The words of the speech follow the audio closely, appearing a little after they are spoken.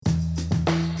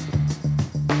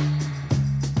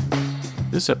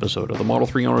This episode of the Model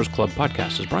 3 Owners Club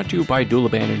podcast is brought to you by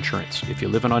Doulaban Insurance. If you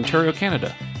live in Ontario,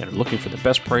 Canada, and are looking for the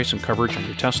best price and coverage on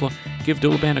your Tesla, give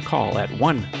Doulaban a call at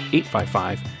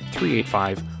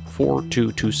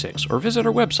 1-855-385-4226 or visit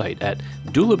our website at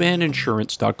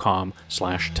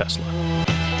doulabaninsurance.com/Tesla.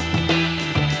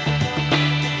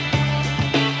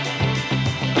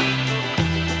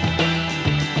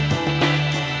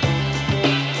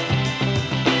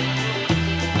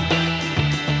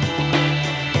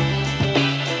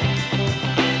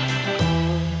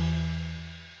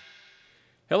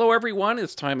 Hello, everyone.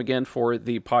 It's time again for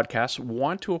the podcast.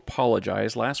 Want to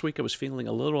apologize. Last week I was feeling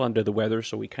a little under the weather,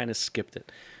 so we kind of skipped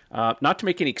it. Not to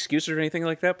make any excuses or anything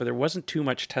like that, but there wasn't too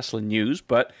much Tesla news.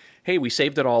 But hey, we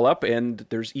saved it all up, and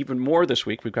there's even more this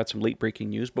week. We've got some late-breaking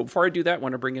news. But before I do that, I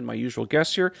want to bring in my usual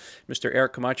guests here, Mr.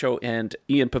 Eric Camacho and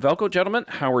Ian Pavelko. Gentlemen,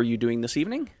 how are you doing this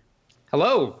evening?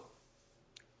 Hello.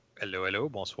 Hello, hello.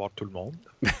 Bonsoir tout le monde.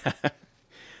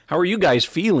 How are you guys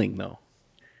feeling, though?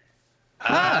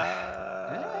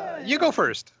 You go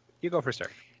first.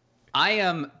 Eric. I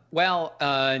am,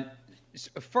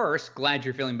 first, glad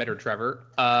you're feeling better, Trevor.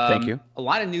 Thank you. A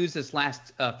lot of news this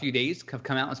last few days have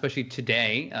come out, especially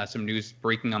today. Some news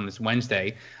breaking on this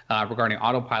Wednesday regarding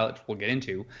autopilot, which we'll get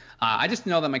into. I just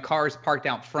know that my car is parked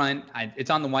out front.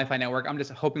 It's on the Wi-Fi network. I'm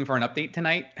just hoping for an update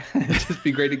tonight. It'd just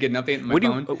be great to get an update on my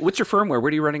phone. What's your firmware?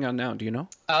 What are you running on now? Do you know?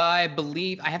 I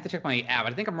believe, I have to check my app.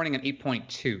 I think I'm running on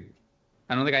 8.2.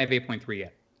 I don't think I have 8.3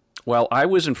 yet. Well, I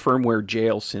was in firmware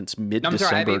jail since mid-December. No,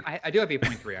 I'm sorry, I do have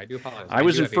 8.3. I do apologize. I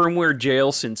was in firmware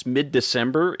jail since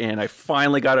mid-December, and I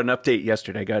finally got an update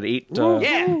yesterday. I got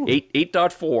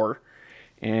 8.4,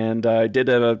 and I did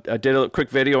a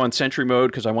quick video on Sentry Mode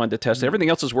because I wanted to test it. Everything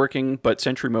else is working, but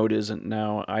Sentry Mode isn't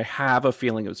now. I have a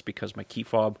feeling it was because my key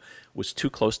fob was too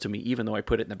close to me, even though I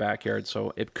put it in the backyard,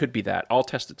 so it could be that. I'll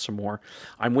test it some more.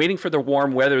 I'm waiting for the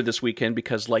warm weather this weekend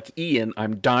because, like Ian,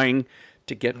 I'm dying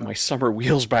to get my summer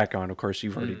wheels back on. Of course,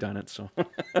 you've already done it, so.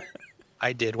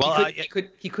 I did. Well,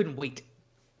 he couldn't wait.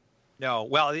 No.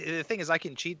 Well, the thing is, I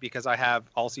can cheat because I have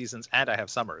all seasons and I have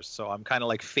summers, so I'm kind of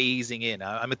like phasing in.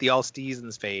 I'm at the all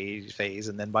seasons phase,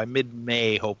 and then by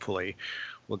mid-May, hopefully,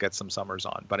 we'll get some summers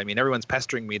on. But I mean, everyone's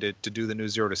pestering me to do the new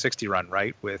 0 to 60 run,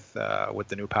 right? With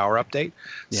the new power update.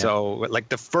 Yeah. So, like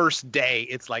the first day,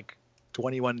 it's like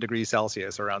 21 degrees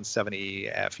Celsius, around 70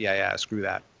 F. Yeah, screw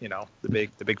that. You know, the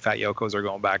big fat Yokos are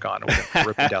going back on, and we're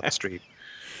ripping down the street.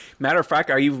 Matter of fact,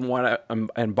 I even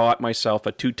and bought myself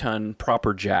a 2-ton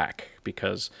proper jack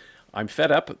because I'm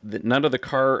fed up that none of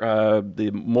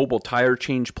the mobile tire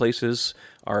change places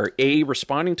are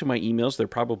responding to my emails. They're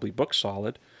probably booked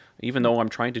solid, even though I'm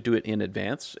trying to do it in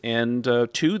advance. And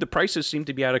 2, the prices seem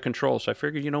to be out of control. So I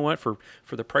figured, you know what, for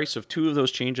the price of 2 of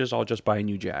those changes, I'll just buy a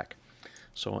new jack.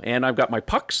 So, and I've got my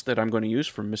pucks that I'm going to use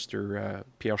from Mr.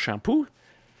 Pierre Champoux.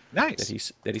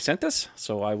 Nice. That he sent us.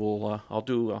 So I will. I'll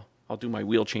do my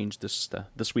wheel change this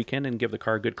weekend and give the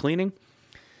car a good cleaning,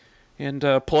 and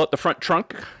pull out the front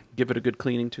trunk, give it a good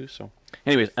cleaning too. So,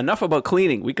 anyways, enough about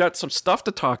cleaning. We got some stuff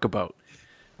to talk about.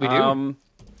 We do.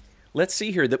 Let's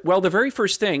see here. The very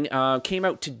first thing came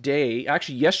out today,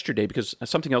 actually yesterday, because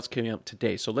something else came out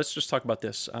today. So let's just talk about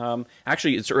this.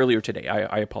 Actually, it's earlier today.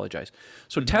 I apologize.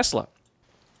 So Tesla.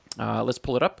 Let's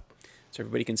pull it up so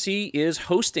everybody can see, is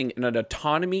hosting an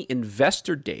Autonomy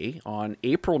Investor Day on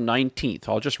April 19th.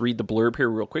 I'll just read the blurb here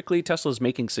real quickly. Tesla is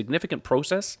making significant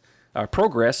progress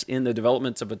in the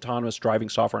developments of autonomous driving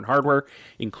software and hardware,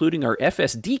 including our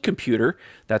FSD computer.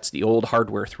 That's the old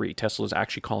Hardware 3. Tesla is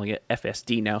actually calling it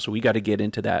FSD now, so we got to get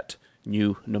into that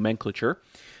new nomenclature,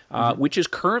 which is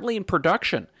currently in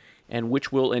production, and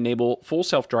which will enable full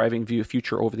self-driving via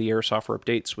future over-the-air software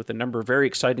updates. With a number of very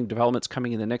exciting developments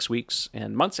coming in the next weeks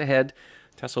and months ahead,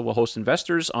 Tesla will host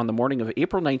investors on the morning of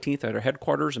April 19th at our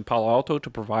headquarters in Palo Alto to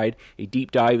provide a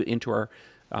deep dive into our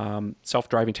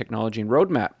self-driving technology and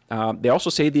roadmap. They also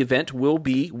say the event will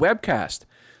be webcast.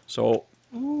 So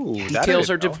details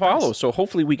are to follow. Nice. So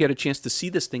hopefully we get a chance to see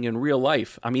this thing in real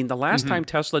life. I mean, the last time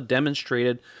Tesla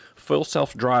demonstrated full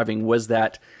self-driving was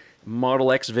that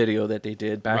Model X video that they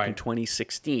did back in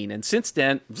 2016. And since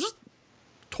then,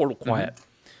 total quiet.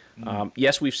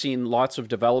 Yes, we've seen lots of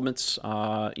developments,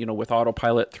 with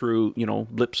autopilot through,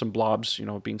 blips and blobs,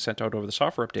 being sent out over the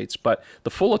software updates. But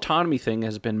the full autonomy thing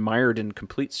has been mired in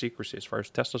complete secrecy as far as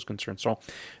Tesla's concerned. So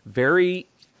very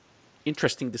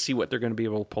interesting to see what they're going to be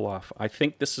able to pull off. I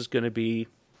think it's going to be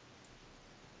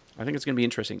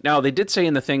interesting. Now, they did say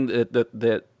in the thing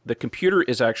that the computer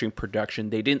is actually in production.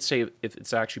 They didn't say if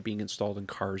it's actually being installed in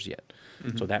cars yet.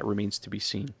 So that remains to be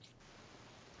seen.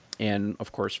 And,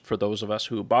 of course, for those of us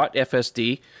who bought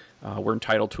FSD, we're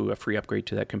entitled to a free upgrade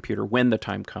to that computer when the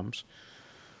time comes.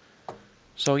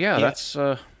 So yeah, Yeah. that's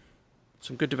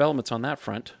some good developments on that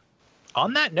front.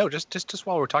 On that note, just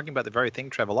while we're talking about the very thing,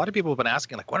 Trev, a lot of people have been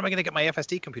asking, like, when am I going to get my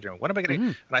FSD computer? And when am I going to?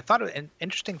 And I thought an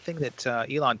interesting thing that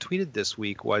Elon tweeted this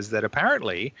week was that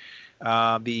apparently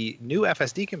the new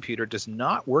FSD computer does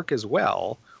not work as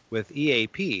well with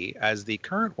EAP as the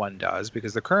current one does,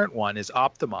 because the current one is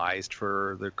optimized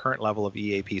for the current level of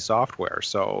EAP software.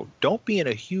 So don't be in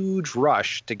a huge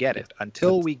rush to get it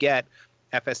until we get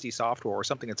FSD software or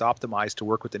something that's optimized to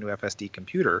work with the new FSD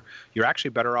computer. You're actually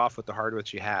better off with the hardware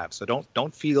that you have. So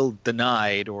don't feel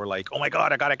denied or like, oh my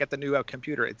God, I gotta get the new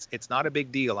computer. It's not a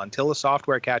big deal until the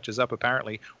software catches up.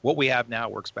 Apparently, what we have now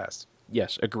works best.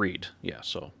 Yes, agreed. Yeah,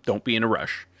 so don't be in a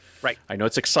rush. Right. I know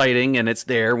it's exciting and it's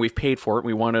there. We've paid for it.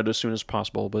 We want it as soon as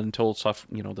possible. But until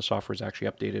the software is actually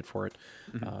updated for it,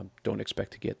 don't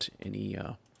expect to get any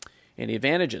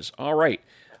advantages. All right.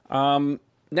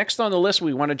 Next on the list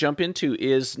we want to jump into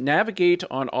is Navigate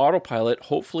on Autopilot,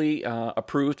 hopefully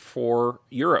approved for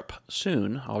Europe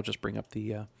soon. I'll just bring up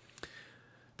the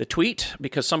tweet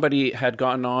because somebody had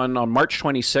gotten on March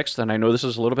 26th, and I know this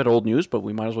is a little bit old news, but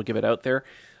we might as well give it out there.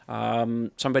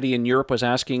 Somebody in Europe was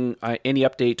asking any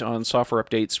update on software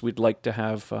updates. We'd like to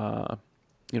have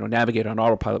Navigate on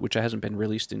Autopilot, which hasn't been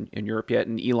released in Europe yet.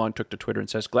 And Elon took to Twitter and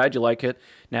says, glad you like it.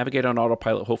 Navigate on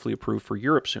Autopilot, hopefully approved for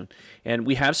Europe soon. And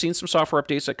we have seen some software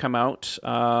updates that come out.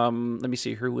 Let me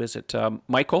see, who is it?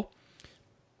 Michael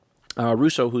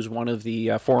Russo, who's one of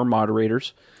the forum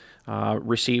moderators,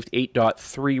 received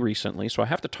 8.3 recently. So I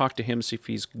have to talk to him, see if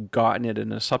he's gotten it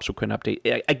in a subsequent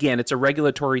update. Again, it's a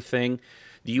regulatory thing.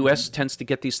 The U.S. tends to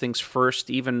get these things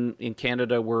first. Even in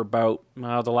Canada, we're about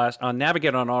the last on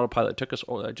Navigate on Autopilot. It took us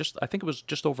I think it was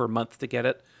just over a month to get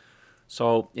it.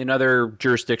 So in other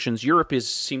jurisdictions, Europe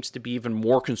seems to be even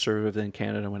more conservative than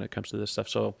Canada when it comes to this stuff.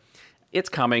 So it's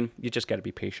coming. You just got to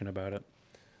be patient about it.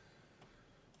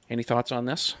 Any thoughts on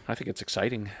this? I think it's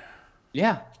exciting.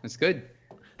 Yeah, it's good.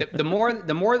 The more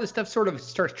the stuff sort of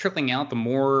starts trickling out, the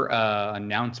more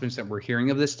announcements that we're hearing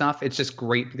of this stuff. It's just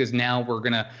great because now we're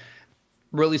gonna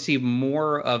really see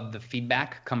more of the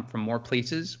feedback come from more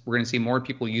places. We're going to see more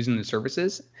people using the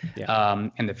services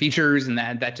and the features, and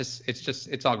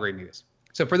it's all great news.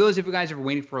 So for those of you guys who have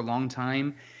waited for a long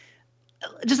time,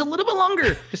 just a little bit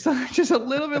longer, just a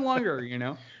little bit longer,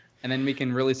 and then we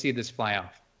can really see this fly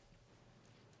off.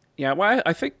 Yeah, well,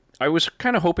 I think I was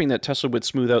kind of hoping that Tesla would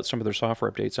smooth out some of their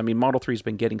software updates. I mean, Model 3 has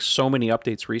been getting so many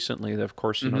updates recently that, of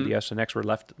course, the S and X were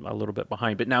left a little bit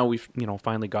behind. But now we've,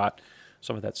 finally got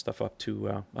some of that stuff up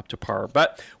to par.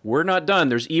 But we're not done.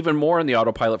 There's even more on the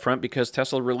Autopilot front because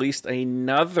Tesla released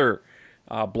another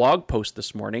blog post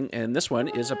this morning, and this one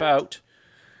is about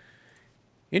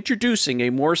introducing a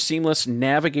more seamless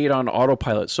Navigate on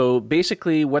Autopilot. So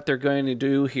basically what they're going to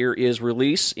do here is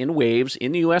release in waves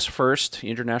in the US first,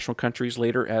 international countries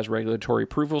later as regulatory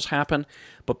approvals happen.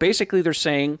 But basically they're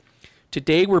saying,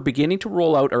 today we're beginning to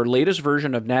roll out our latest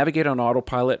version of Navigate on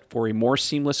Autopilot for a more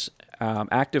seamless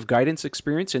active guidance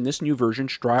experience. In this new version,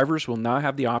 drivers will now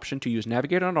have the option to use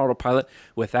Navigate on Autopilot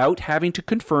without having to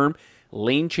confirm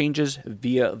lane changes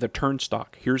via the turnstile.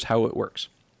 Here's how it works.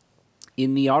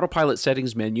 In the Autopilot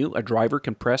settings menu, a driver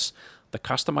can press the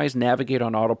Customize Navigate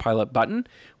on Autopilot button,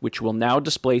 which will now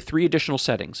display 3 additional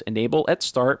settings: enable at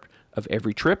start of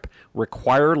every trip,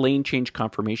 require lane change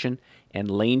confirmation, and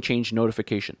lane change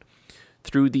notification.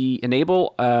 Through the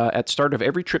enable at start of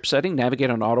every trip setting,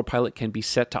 Navigate on Autopilot can be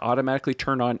set to automatically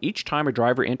turn on each time a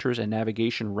driver enters a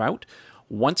navigation route.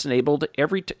 Once enabled,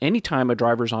 any time a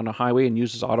driver is on a highway and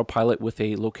uses Autopilot with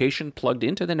a location plugged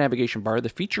into the navigation bar, the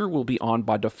feature will be on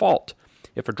by default.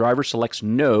 If a driver selects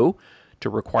no to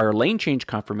require lane change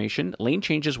confirmation, lane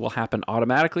changes will happen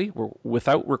automatically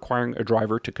without requiring a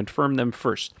driver to confirm them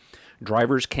first.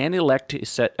 Drivers can elect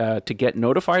to get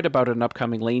notified about an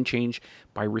upcoming lane change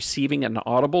by receiving an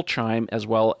audible chime as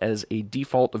well as a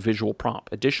default visual prompt.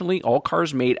 Additionally, all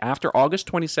cars made after August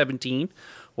 2017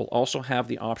 will also have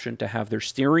the option to have their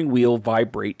steering wheel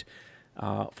vibrate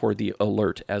for the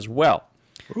alert as well.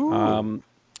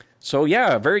 So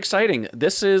yeah, very exciting.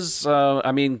 This is,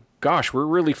 gosh, we're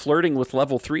really flirting with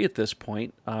level 3 at this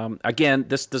point. Again,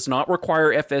 this does not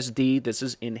require FSD. This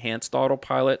is enhanced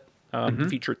autopilot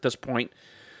feature at this point.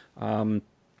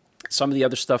 Some of the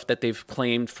other stuff that they've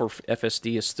claimed for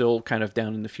FSD is still kind of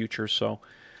down in the future. So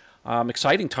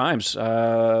exciting times.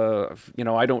 I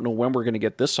don't know when we're going to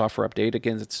get this software update.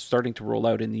 Again, it's starting to roll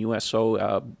out in the US.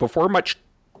 So before much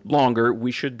longer,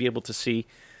 we should be able to see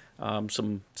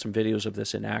some videos of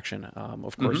this in action.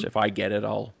 Of course, if I get it,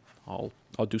 I'll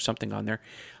do something on there.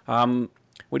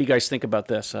 What do you guys think about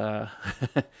this?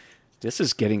 This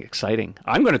is getting exciting.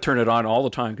 I'm going to turn it on all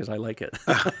the time because I like it.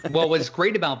 Well, what's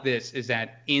great about this is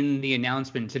that in the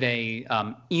announcement today,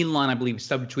 Elon, I believe,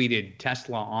 subtweeted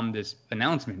Tesla on this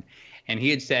announcement, and he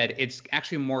had said it's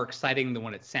actually more exciting than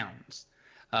what it sounds.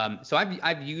 So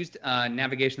I've used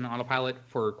navigation on autopilot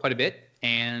for quite a bit,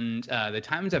 and the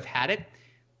times I've had it,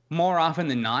 more often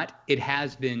than not, it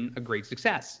has been a great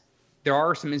success. There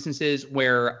are some instances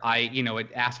where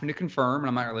it asked me to confirm, and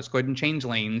I'm like, all right, let's go ahead and change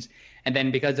lanes. And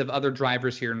then because of other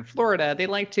drivers here in Florida, they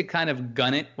like to kind of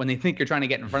gun it when they think you're trying to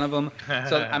get in front of them.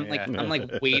 So I'm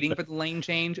like waiting for the lane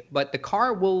change, but the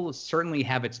car will certainly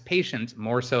have its patience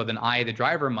more so than I, the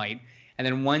driver, might. And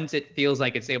then once it feels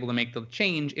like it's able to make the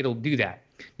change, it'll do that.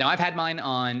 Now I've had mine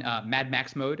on Mad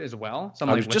Max mode as well. So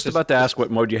I was just about to ask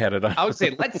what mode you had it on. I would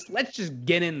say let's just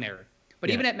get in there. But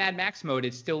even at Mad Max mode,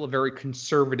 it's still a very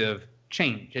conservative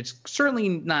change. It's certainly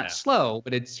not slow,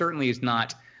 but it certainly is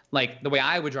not like the way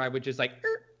I would drive, which is like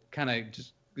kind of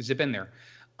just zip in there.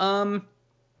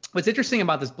 What's interesting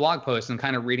about this blog post, and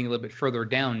kind of reading a little bit further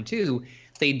down too,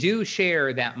 they do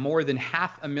share that more than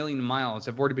 500,000 miles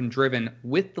have already been driven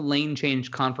with the lane change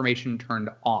confirmation turned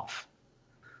off.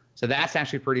 So that's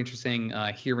actually pretty interesting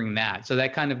hearing that. So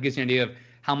that kind of gives you an idea of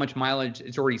how much mileage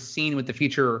it's already seen with the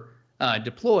feature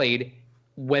deployed,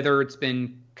 whether it's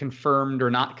been confirmed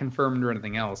or not confirmed or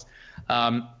anything else.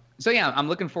 So yeah, I'm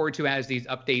looking forward to, as these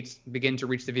updates begin to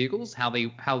reach the vehicles, how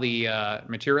they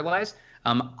materialize.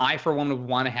 I, for one, would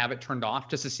want to have it turned off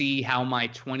just to see how my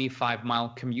 25-mile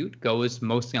commute goes,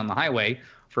 mostly on the highway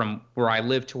from where I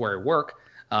live to where I work.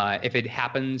 If it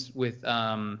happens with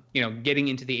getting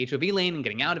into the HOV lane and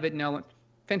getting out of it,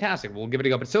 fantastic. We'll give it a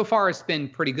go. But so far, it's been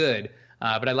pretty good.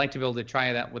 But I'd like to be able to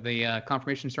try that with the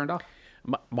confirmations turned off.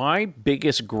 My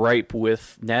biggest gripe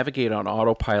with Navigate on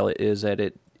autopilot is that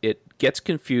it gets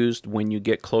confused when you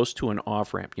get close to an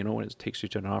off-ramp, when it takes you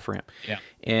to an off-ramp. Yeah.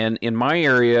 And in my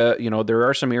area, there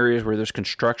are some areas where there's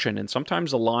construction, and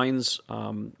sometimes the lines,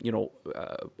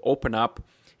 open up,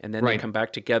 and then they come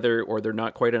back together, or they're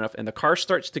not quite enough, and the car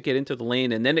starts to get into the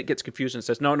lane, and then it gets confused and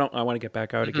says, no, I want to get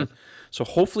back out again. So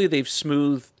hopefully they'll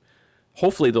smooth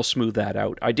that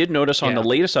out. I did notice on the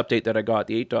latest update that I got,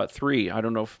 the 8.3, I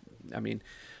don't know if,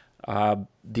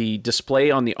 the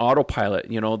display on the autopilot,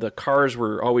 the cars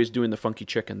were always doing the funky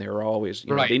chicken. They were always,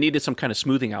 they needed some kind of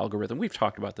smoothing algorithm. We've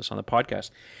talked about this on the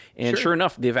podcast. And sure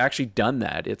enough, they've actually done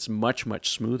that. It's much, much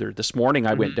smoother. This morning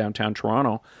I went downtown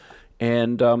Toronto,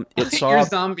 and it saw... Your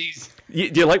zombies. Do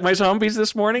you like my zombies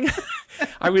this morning?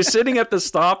 I was sitting at the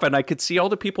stop, and I could see all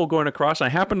the people going across. And I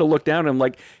happened to look down, and I'm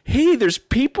like, hey, there's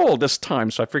people this time.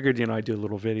 So I figured, I'd do a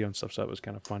little video and stuff, so that was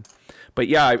kind of fun. But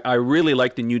yeah, I really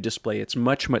like the new display. It's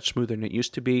much, much smoother than it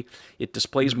used to be. It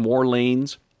displays more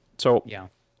lanes. So,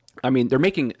 they're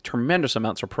making tremendous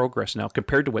amounts of progress now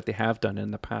compared to what they have done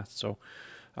in the past. So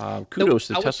kudos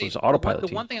to Tesla's autopilot team.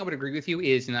 The one thing I would agree with you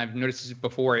is, and I've noticed this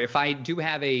before, if I do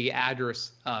have a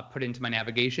address put into my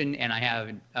navigation and I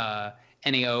have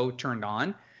NAO turned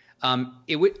on,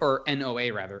 it would, or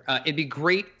NOA rather, it'd be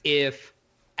great if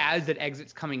as it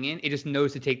exits coming in, it just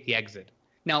knows to take the exit.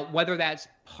 Now, whether that's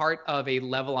part of a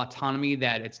level autonomy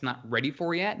that it's not ready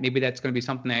for yet, maybe that's going to be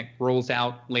something that rolls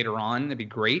out later on. That'd be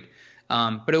great.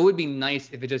 But it would be nice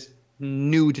if it just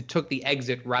knew to took the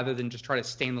exit rather than just try to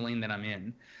stay in the lane that I'm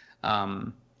in.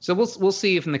 So we'll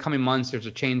see if in the coming months there's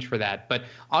a change for that. But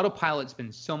autopilot's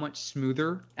been so much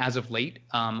smoother as of late.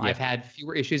 I've had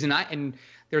fewer issues, and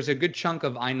there's a good chunk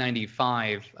of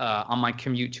I-95 on my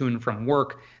commute to and from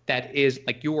work that is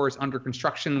like yours, under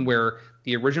construction, where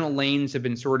the original lanes have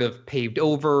been sort of paved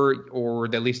over, or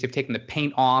at least they've taken the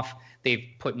paint off. They've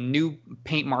put new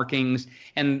paint markings,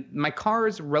 and my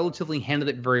cars relatively handled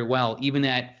it very well, even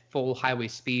at full highway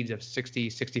speeds of 60,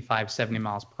 65, 70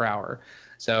 miles per hour.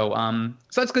 So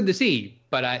that's good to see.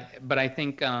 But I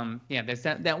think there's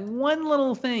that one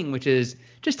little thing, which is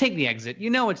just take the exit.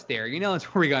 It's there. It's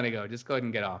where we got to go. Just go ahead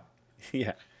and get off.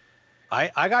 Yeah.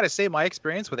 I got to say, my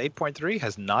experience with 8.3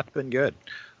 has not been good.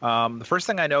 The first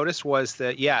thing I noticed was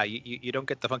that, you don't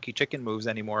get the funky chicken moves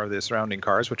anymore of the surrounding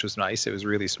cars, which was nice. It was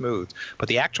really smooth. But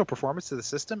the actual performance of the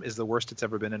system is the worst it's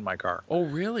ever been in my car. Oh,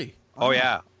 really? Oh,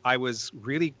 yeah. I was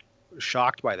really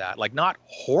shocked by that. Like, not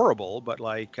horrible, but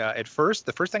like at first,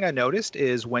 the first thing I noticed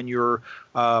is when you're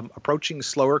approaching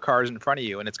slower cars in front of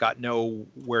you and it's got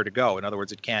nowhere to go. In other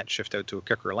words, it can't shift out to a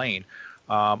quicker lane.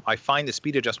 I find the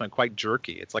speed adjustment quite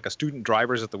jerky. It's like a student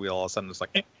driver's at the wheel. All of a sudden, it's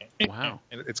like, wow.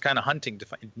 And it's kind of hunting to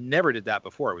find. It never did that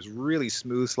before. It was really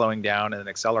smooth, slowing down and then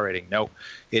accelerating. No,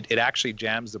 it actually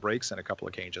jams the brakes on a couple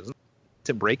of occasions. It's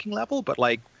in braking level, but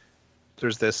like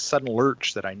there's this sudden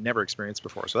lurch that I never experienced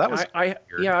before. So that was weird.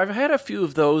 Yeah, I've had a few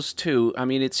of those too. I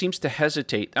mean, it seems to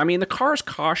hesitate. I mean, the car's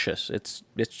cautious. It's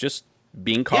just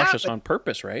being cautious on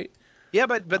purpose, right? Yeah,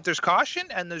 but there's caution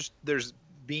and there's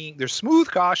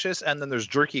smooth cautious and then there's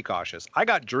jerky cautious. I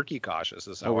got jerky cautious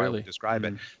is how I would describe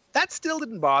it. That still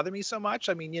didn't bother me so much.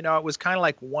 I mean, it was kind of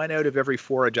like 1 out of every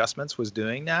 4 adjustments was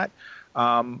doing that.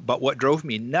 But what drove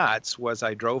me nuts was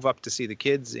I drove up to see the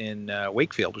kids in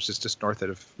Wakefield, which is just north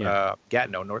of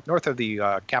Gatineau, north of the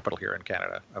capital here in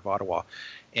Canada, of Ottawa.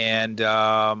 And,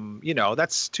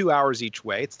 that's 2 hours each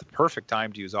way. It's the perfect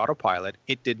time to use autopilot.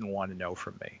 It didn't want to know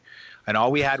from me. And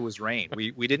all we had was rain.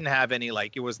 We didn't have any,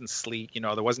 it wasn't sleet,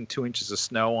 there wasn't 2 inches of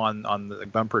snow on the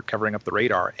bumper covering up the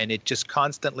radar. And it just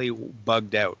constantly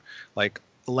bugged out.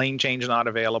 Lane change not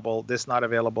available, this not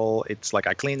available. It's like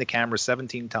I cleaned the camera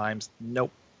 17 times. Nope.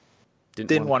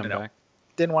 Didn't want to know.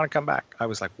 Didn't want to come back. I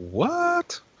was like,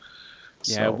 what?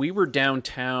 Yeah, we were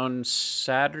downtown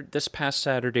this past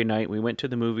Saturday night. We went to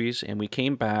the movies and we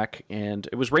came back and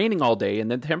it was raining all day,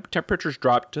 and then temperatures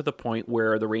dropped to the point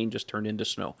where the rain just turned into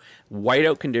snow.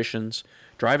 Whiteout conditions,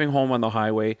 driving home on the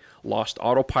highway, lost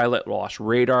autopilot, lost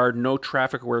radar, no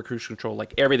traffic aware cruise control,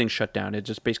 everything shut down. It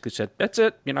just basically said, that's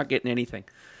it, you're not getting anything.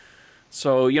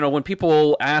 So, when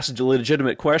people ask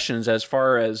legitimate questions as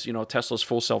far as, Tesla's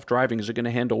full self-driving, is it going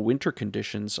to handle winter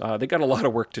conditions? They got a lot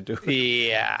of work to do.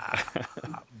 Yeah.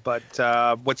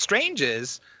 But what's strange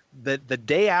is that the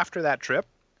day after that trip,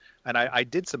 and I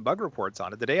did some bug reports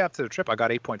on it, the day after the trip, I got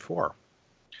 8.4.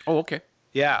 Oh, okay.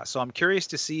 Yeah, so I'm curious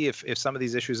to see if some of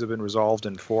these issues have been resolved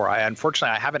in 4.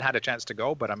 Unfortunately, I haven't had a chance to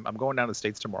go, but I'm going down to the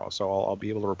States tomorrow, so I'll be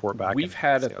able to report back. We've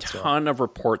had a ton of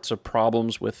reports of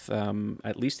problems with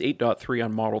at least 8.3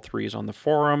 on Model 3s on the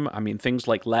forum. I mean, things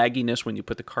like lagginess when you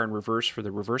put the car in reverse for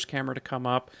the reverse camera to come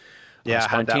up. Yeah,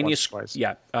 spontaneous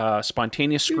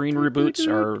screen reboots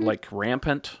are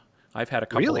rampant. I've had a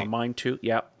couple of mine too.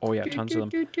 Yeah. Oh yeah, tons of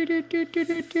them.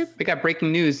 We got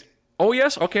breaking news. Oh,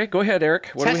 yes. Okay. Go ahead, Eric.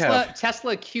 What do we have?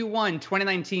 Tesla Q1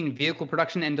 2019 vehicle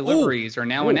production and deliveries are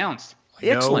now announced.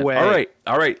 Excellent. No way.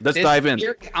 All right. Let's dive in.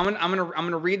 I'm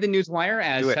gonna read the newswire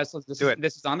as Tesla.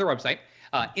 This is on their website.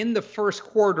 In the first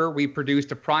quarter, we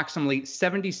produced approximately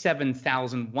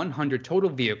 77,100 total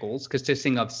vehicles,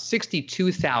 consisting of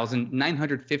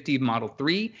 62,950 Model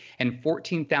 3 and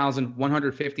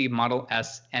 14,150 Model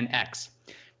S and X.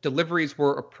 Deliveries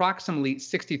were approximately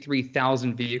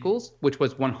 63,000 vehicles, which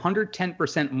was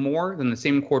 110% more than the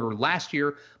same quarter last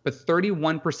year, but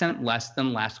 31% less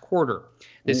than last quarter.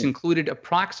 This included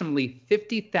approximately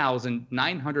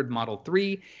 50,900 Model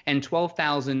 3 and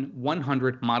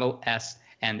 12,100 Model S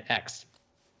and X.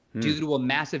 Due to a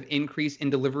massive increase in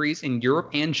deliveries in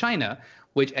Europe and China,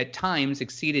 which at times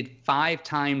exceeded 5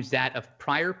 times that of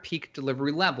prior peak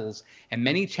delivery levels, and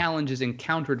many challenges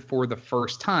encountered for the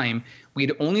first time,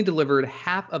 we'd only delivered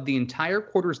half of the entire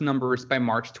quarter's numbers by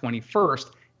March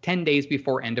 21st, 10 days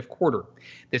before end of quarter.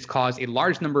 This caused a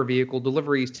large number of vehicle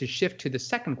deliveries to shift to the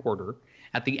second quarter.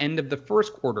 At the end of the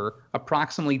first quarter,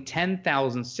 approximately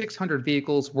 10,600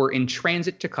 vehicles were in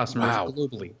transit to customers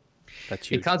globally. That's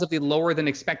huge. Because of the lower than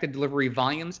expected delivery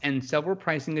volumes and several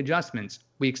pricing adjustments,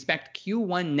 we expect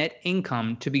Q1 net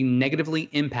income to be negatively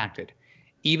impacted.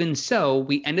 Even so,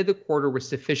 we ended the quarter with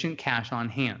sufficient cash on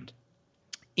hand.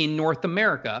 In North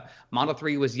America, Model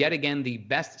 3 was yet again the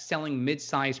best-selling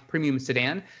mid-size premium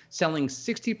sedan, selling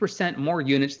 60% more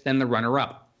units than the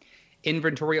runner-up.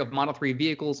 Inventory of Model 3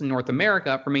 vehicles in North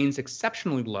America remains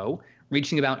exceptionally low,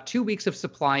 reaching about 2 weeks of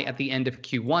supply at the end of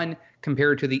Q1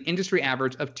 compared to the industry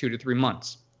average of 2 to 3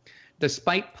 months.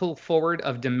 Despite pull forward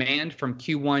of demand from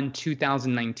Q1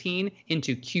 2019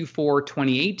 into Q4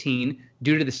 2018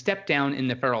 due to the step down in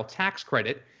the federal tax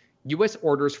credit, U.S.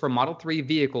 orders for Model 3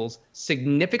 vehicles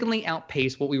significantly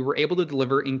outpaced what we were able to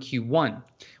deliver in Q1.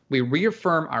 We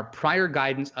reaffirm our prior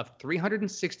guidance of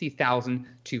 360,000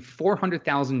 to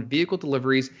 400,000 vehicle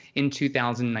deliveries in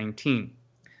 2019.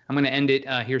 I'm going to end it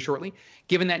here shortly.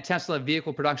 Given that Tesla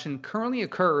vehicle production currently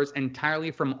occurs entirely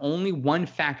from only one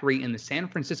factory in the San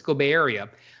Francisco Bay Area,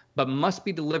 but must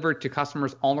be delivered to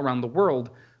customers all around the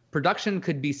world, production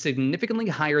could be significantly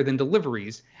higher than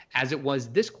deliveries, as it was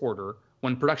this quarter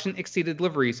when production exceeded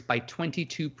deliveries by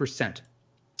 22%.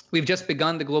 We've just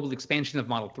begun the global expansion of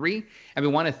Model 3, and we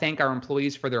want to thank our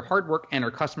employees for their hard work and our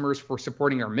customers for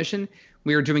supporting our mission.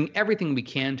 We are doing everything we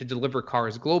can to deliver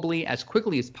cars globally as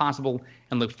quickly as possible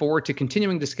and look forward to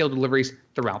continuing to scale deliveries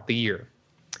throughout the year.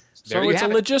 So it's a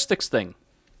logistics thing.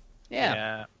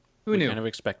 Yeah. Who knew? We kind of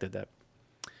expected that.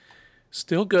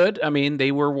 Still good. I mean,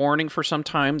 they were warning for some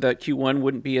time that Q1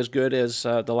 wouldn't be as good as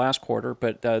the last quarter,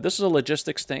 but this is a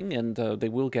logistics thing, and they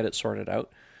will get it sorted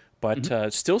out.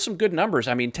 But still some good numbers.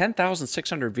 I mean,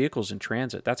 10,600 vehicles in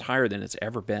transit. That's higher than it's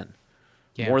ever been.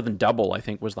 Yeah. More than double, I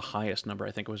think, was the highest number.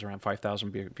 I think it was around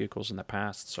 5,000 vehicles in the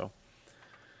past. So,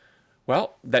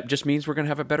 well, that just means we're going to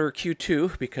have a better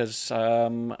Q2 because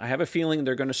I have a feeling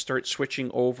they're going to start switching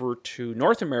over to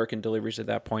North American deliveries at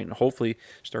that point and hopefully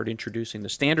start introducing the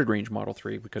standard range Model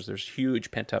 3 because there's huge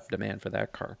pent-up demand for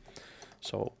that car.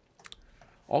 So,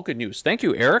 all good news. Thank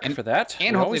you, Eric, for that.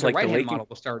 And hopefully the right-hand model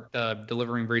will start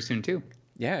delivering very soon, too.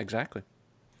 Yeah, exactly.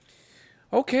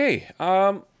 Okay.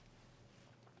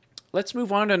 Let's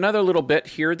move on to another little bit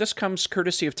here. This comes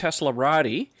courtesy of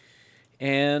Teslarati.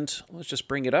 And let's just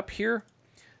bring it up here.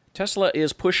 Tesla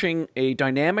is pushing a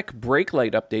dynamic brake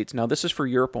light updates. Now, this is for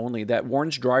Europe only. That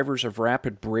warns drivers of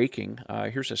rapid braking.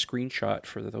 Here's a screenshot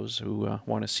for those who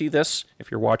want to see this.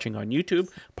 If you're watching on YouTube,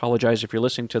 apologize if you're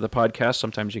listening to the podcast.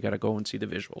 Sometimes you got to go and see the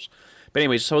visuals. But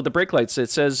anyways, so the brake lights, it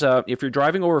says if you're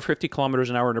driving over 50 kilometers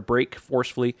an hour to brake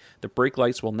forcefully, the brake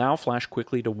lights will now flash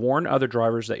quickly to warn other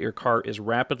drivers that your car is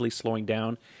rapidly slowing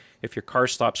down. If your car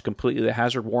stops completely, the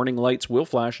hazard warning lights will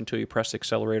flash until you press the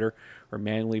accelerator or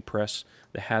manually press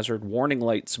the hazard warning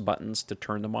lights buttons to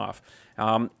turn them off.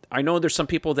 I know there's some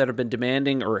people that have been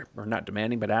demanding, or not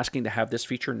demanding, but asking to have this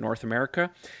feature in North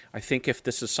America. I think if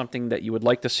this is something that you would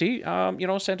like to see,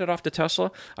 send it off to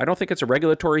Tesla. I don't think it's a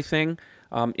regulatory thing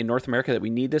in North America that we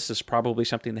need this. This is probably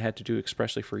something they had to do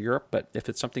expressly for Europe, but if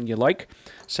it's something you like,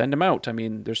 send them out. I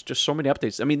mean, there's just so many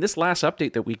updates. I mean, this last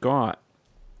update that we got,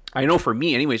 I know for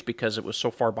me anyways, because it was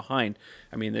so far behind.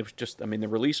 I mean, it was just, the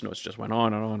release notes just went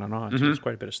on and on and on. So there's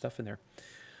quite a bit of stuff in there.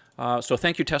 So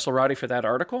thank you, Teslarati, for that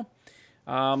article.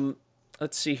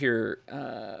 Let's see here.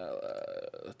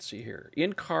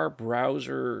 In-car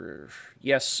browser.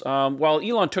 Yes. Well,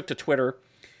 Elon took to Twitter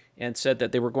and said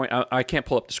that they were going, I can't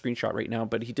pull up the screenshot right now,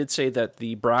 but he did say that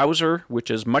the browser, which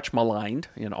is much maligned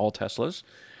in all Teslas,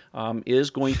 is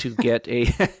going to get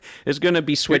is going to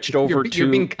be switched over to. You're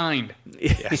being kind.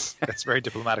 Yes, that's very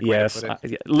diplomatic. Yes, way to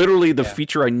put it. Literally the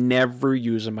feature I never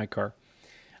use in my car.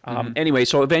 Anyway,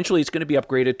 so eventually it's going to be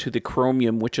upgraded to the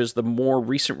Chromium, which is the more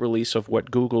recent release of what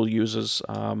Google uses,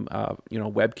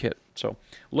 WebKit. So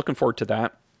looking forward to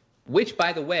that. Which,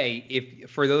 by the way, if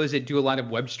for those that do a lot of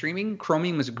web streaming,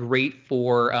 Chromium is great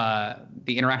for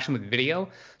the interaction with video.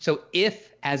 So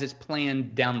if, as it's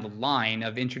planned down the line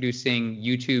of introducing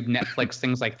YouTube, Netflix,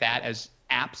 things like that as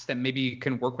apps that maybe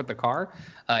can work with the car,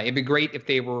 it'd be great if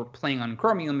they were playing on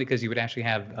Chromium because you would actually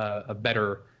have a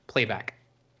better playback.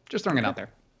 Just throwing it out there.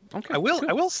 Okay, I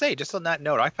will say, just on that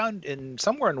note, I found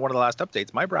somewhere in one of the last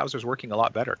updates, my browser's working a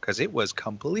lot better because it was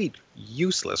complete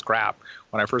useless crap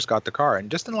when I first got the car. And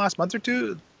just in the last month or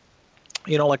two,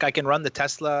 I can run the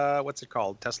Tesla, what's it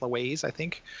called? Tesla Waze, I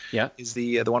think. Yeah. Is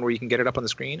the one where you can get it up on the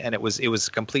screen, and it was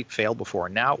a complete fail before.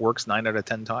 Now it works 9 out of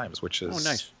 10 times, which is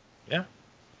nice. Yeah.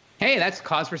 Hey, that's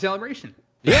cause for celebration.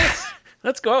 Yes.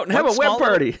 Let's go out and have a web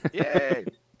party. Yay.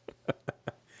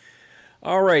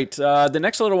 All right. The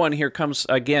next little one here comes,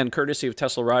 again, courtesy of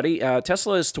Teslarati.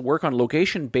 Tesla is to work on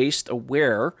location-based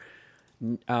aware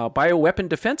bioweapon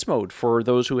defense mode for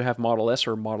those who have Model S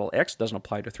or Model X. Doesn't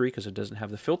apply to 3 because it doesn't have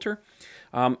the filter.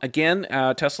 Again,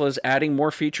 Tesla is adding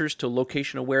more features to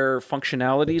location-aware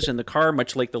functionalities in the car,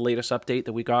 much like the latest update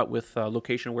that we got with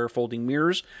location-aware folding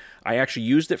mirrors. I actually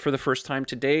used it for the first time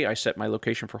today. I set my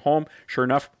location for home. Sure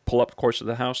enough, pull up the course of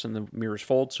the house and the mirrors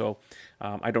fold. So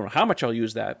I don't know how much I'll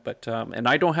use that, but and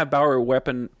I don't have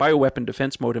bioweapon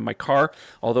defense mode in my car.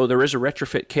 Although there is a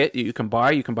retrofit kit that you can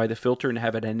buy. You can buy the filter and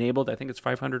have it enabled. I think it's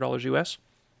 $500 US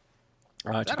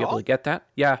to be able to get that.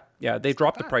 Yeah, they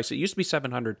dropped the price. It used to be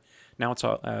 $700. Now it's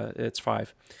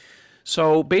 $500.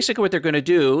 So basically what they're going to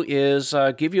do is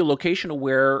give you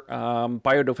location-aware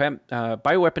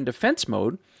bioweapon defense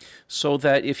mode so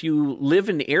that if you live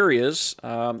in areas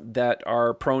that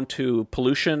are prone to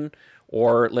pollution,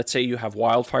 or let's say you have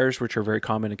wildfires, which are very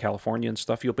common in California and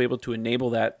stuff, you'll be able to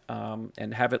enable that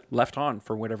and have it left on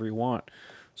for whatever you want.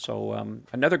 So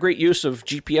another great use of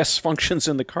GPS functions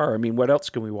in the car. I mean, what else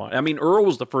can we want? I mean, Earl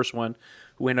was the first one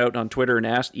who went out on Twitter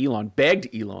and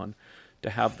begged Elon to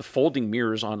have the folding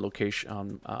mirrors on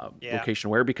location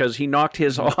aware because he knocked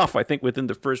his off, I think, within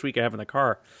the first week of having the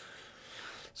car.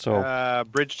 So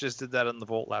Bridge just did that on the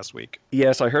Volt last week.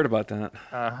 Yes, I heard about that.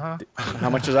 Uh-huh. How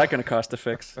much is that going to cost to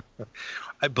fix?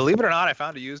 Believe it or not, I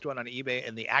found a used one on eBay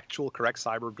in the actual correct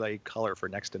Cyberblade color for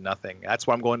next to nothing. That's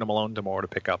what I'm going to Malone tomorrow to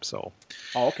pick up. So.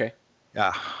 Oh, okay.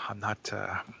 Yeah, I'm not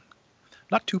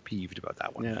too peeved about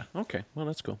that one. Yeah. Okay. Well,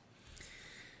 that's cool.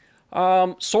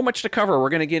 So much to cover. We're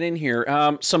going to get in here.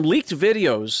 Some leaked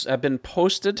videos have been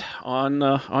posted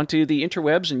onto the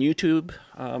interwebs and YouTube.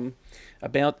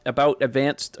 about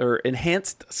advanced or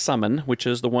enhanced summon, which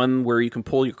is the one where you can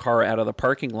pull your car out of the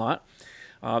parking lot.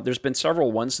 There's been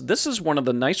several ones. This is one of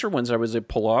the nicer ones I was able to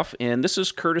pull off, and this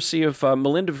is courtesy of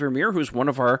Melinda Vermeer, who's one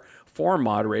of our forum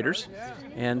moderators,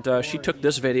 and she took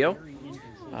this video.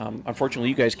 Unfortunately,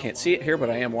 you guys can't see it here, but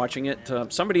I am watching it.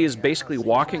 Somebody is basically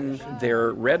walking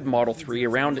their red Model 3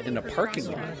 around in a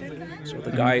parking lot. So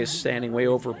the guy is standing way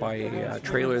over by a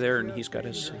trailer there, and he's got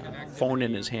his phone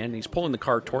in his hand, and he's pulling the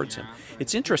car towards him.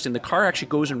 It's interesting. The car actually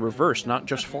goes in reverse, not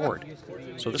just forward.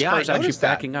 So this car is actually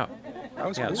backing up.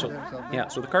 Cool.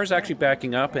 So the car's actually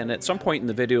backing up, and at some point in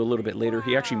the video, a little bit later,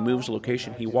 he actually moves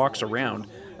location. He walks around,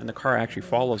 and the car actually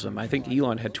follows him. I think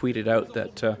Elon had tweeted out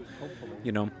that,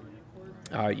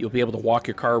 you'll be able to walk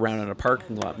your car around in a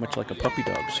parking lot, much like a puppy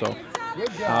dog. So,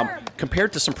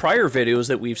 compared to some prior videos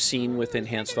that we've seen with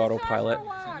Enhanced Autopilot,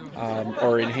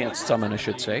 or Enhanced Summon, I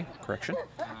should say, correction,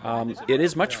 it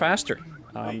is much faster.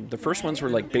 The first ones were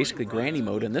like basically granny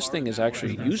mode, and this thing is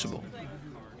actually usable.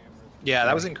 Yeah,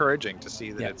 that was encouraging to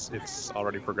see that it's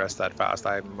already progressed that fast.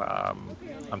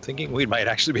 I'm thinking we might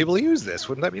actually be able to use this.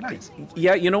 Wouldn't that be nice?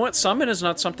 Yeah, you know what? Summon is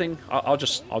not something. I'll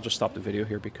just stop the video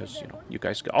here because you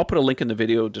guys. I'll put a link in the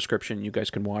video description. You guys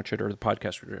can watch it, or the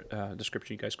podcast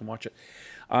description. You guys can watch it.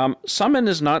 Summon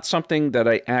is not something that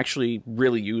I actually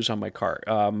really use on my car.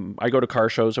 I go to car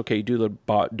shows. Okay, you do the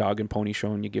dog and pony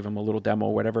show, and you give them a little demo,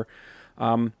 whatever.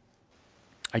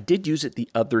 I did use it the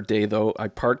other day though. I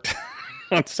parked.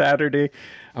 On Saturday,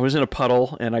 I was in a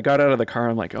puddle, and I got out of the car.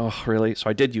 I'm like, oh, really? So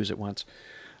I did use it once.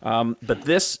 But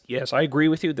this, yes, I agree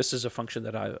with you. This is a function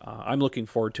that I'm looking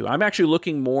forward to. I'm actually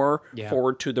looking more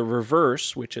forward to the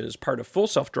reverse, which is part of full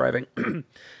self-driving.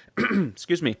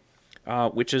 Excuse me,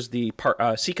 which is the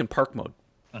seek and park mode,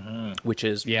 which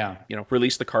is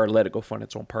release the car, let it go find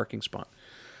its own parking spot.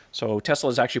 So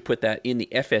Tesla has actually put that in the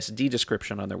FSD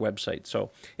description on their website.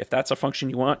 So if that's a function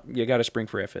you want, you got to spring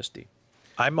for FSD.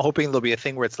 I'm hoping there'll be a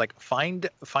thing where it's like find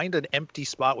an empty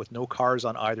spot with no cars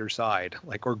on either side,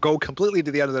 like, or go completely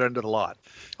to the other end of the lot.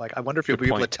 Like, I wonder if you'll be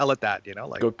able to tell it that,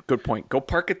 like. Good point. Go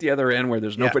park at the other end where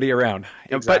there's nobody around.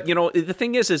 Exactly. But the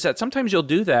thing is that sometimes you'll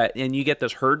do that and you get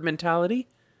this herd mentality.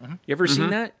 Mm-hmm. You ever seen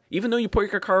that? Even though you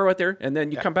put your car out there and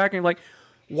then you come back and you're like,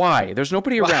 why? There's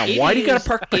nobody around. Why do you got to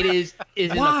park? It is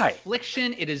an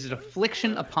affliction. It is an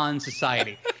affliction upon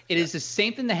society. It is the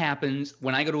same thing that happens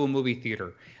when I go to a movie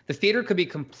theater. The theater could be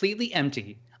completely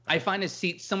empty. I find a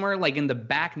seat somewhere like in the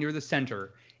back near the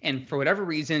center, and for whatever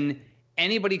reason,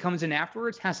 anybody comes in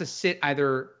afterwards has to sit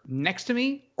either next to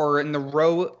me or in the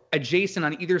row adjacent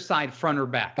on either side, front or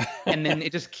back. And then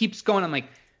it just keeps going. I'm like,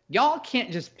 y'all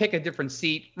can't just pick a different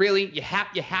seat. Really? You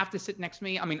have to sit next to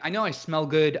me? I mean, I know I smell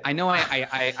good. I know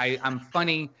I'm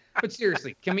funny. But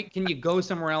seriously, can you go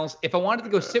somewhere else? If I wanted to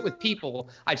go sit with people,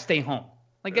 I'd stay home.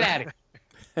 Like, get out of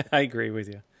here. I agree with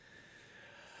you.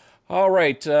 All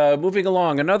right, moving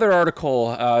along. Another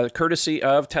article courtesy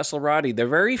of Teslarati. The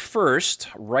very first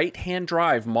right-hand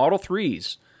drive Model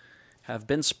 3s have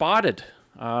been spotted.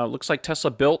 Looks like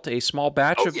Tesla built a small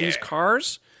batch of these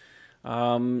cars.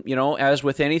 As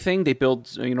with anything, they build,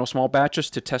 small batches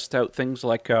to test out things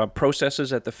like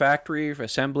processes at the factory,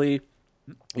 assembly,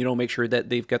 make sure that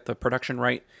they've got the production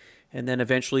right. And then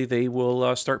eventually they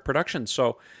will start production.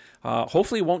 So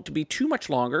hopefully it won't be too much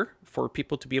longer for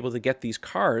people to be able to get these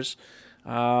cars.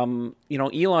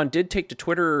 Elon did take to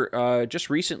Twitter just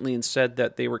recently and said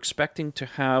that they were expecting to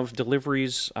have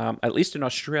deliveries, at least in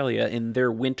Australia, in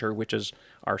their winter, which is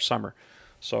our summer.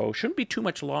 So shouldn't be too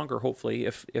much longer, hopefully,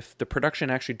 if the production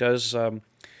actually does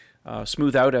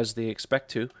smooth out as they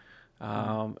expect to.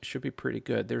 It should be pretty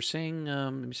good. They're saying,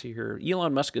 let me see here,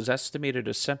 Elon Musk has estimated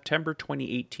a September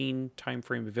 2018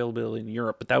 timeframe availability in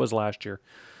Europe, but that was last year.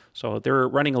 So they're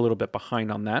running a little bit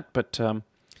behind on that. But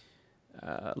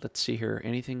let's see here.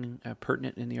 Anything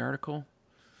pertinent in the article?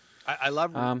 I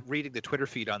love reading the Twitter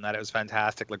feed on that. It was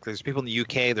fantastic. Like, there's people in the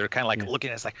UK, they're kind of like looking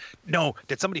at it, it's like, no,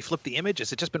 did somebody flip the image?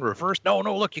 Has it just been reversed? No,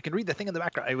 look, you can read the thing in the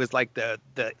background. It was like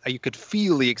you could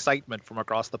feel the excitement from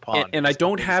across the pond. And I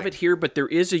don't have it here, but there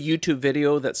is a YouTube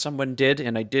video that someone did,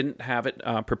 and I didn't have it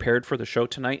prepared for the show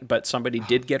tonight, but somebody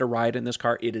did get a ride in this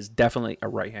car. It is definitely a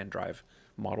right-hand drive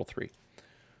Model 3.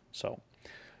 So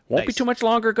won't be too much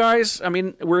longer, guys. I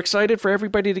mean, we're excited for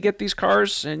everybody to get these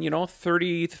cars, and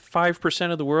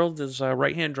 35% of the world is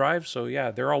right-hand drive. So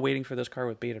yeah, they're all waiting for this car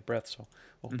with bated breath. So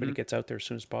hopefully it gets out there as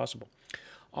soon as possible.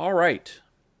 All right.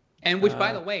 And which,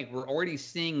 by the way, we're already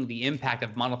seeing the impact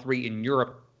of Model 3 in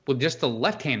Europe with just the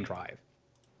left-hand drive.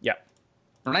 Yeah.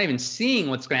 We're not even seeing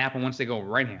what's going to happen once they go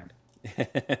right-hand.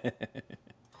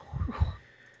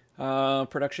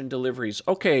 Production deliveries.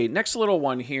 Okay, next little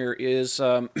one here is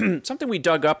something we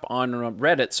dug up on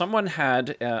Reddit. Someone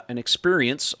had an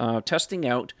experience testing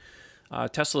out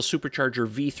Tesla Supercharger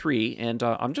V3, and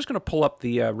I'm just going to pull up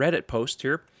the Reddit post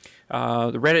here.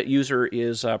 The Reddit user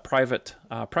is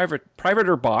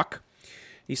Privater Bach.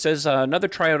 He says, another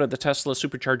tryout of the Tesla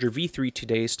Supercharger V3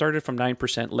 today started from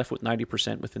 9%, left with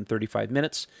 90% within 35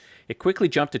 minutes. It quickly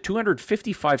jumped to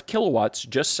 255 kilowatts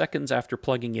just seconds after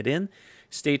plugging it in,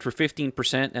 stayed for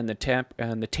 15%, and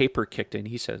the taper kicked in.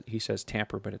 He says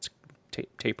tamper, but it's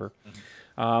taper.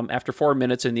 Mm-hmm. After 4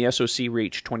 minutes, and the SOC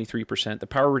reached 23%. The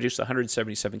power reduced to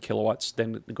 177 kilowatts,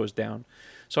 then it goes down.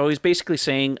 So he's basically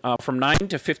saying from 9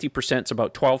 to 50% is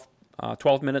about 12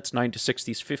 minutes, 9 to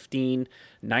 60 is 15,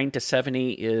 9 to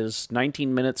 70 is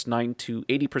 19 minutes, 9 to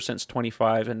 80% is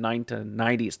 25, and 9 to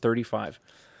 90 is 35.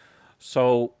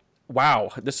 So,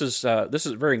 wow, this is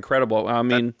very incredible. I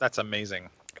mean, that's amazing.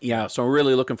 Yeah, so we're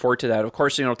really looking forward to that. Of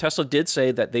course, Tesla did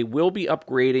say that they will be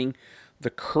upgrading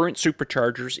the current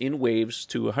superchargers in waves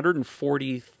to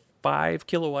 145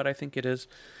 kilowatt, I think it is.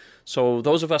 So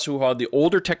those of us who have the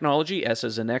older technology,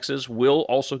 S's and X's, will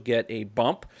also get a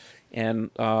bump. And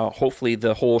hopefully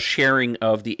the whole sharing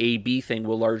of the AB thing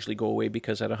will largely go away,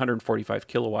 because at 145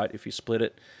 kilowatt, if you split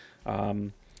it...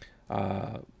 by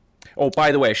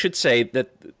the way, I should say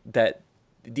that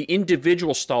the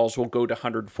individual stalls will go to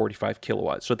 145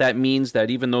 kilowatts. So that means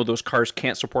that even though those cars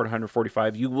can't support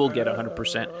 145, you will get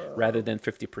 100% rather than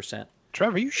 50%.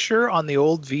 Trevor, are you sure on the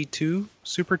old V2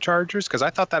 superchargers? Because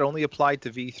I thought that only applied to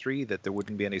V3, that there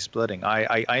wouldn't be any splitting.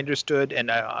 I understood,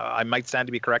 and I might stand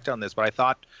to be correct on this, but I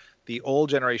thought the old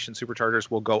generation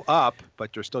superchargers will go up,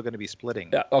 but they're still going to be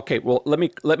splitting. Okay, well, let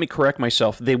me correct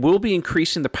myself. They will be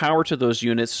increasing the power to those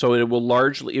units, so it will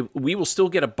we will still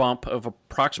get a bump of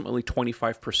approximately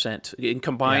 25%, and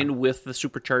combined with the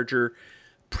supercharger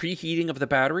preheating of the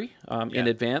battery in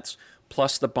advance,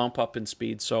 plus the bump up in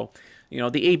speed. So,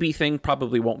 the AB thing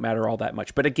probably won't matter all that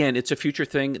much. But again, it's a future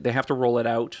thing. They have to roll it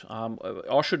out.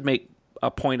 I should make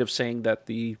a point of saying that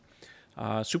the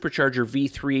Supercharger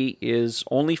V3 is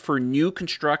only for new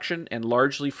construction and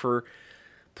largely for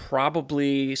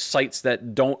probably sites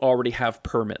that don't already have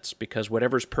permits, because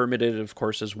whatever's permitted, of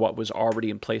course, is what was already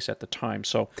in place at the time.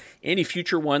 So any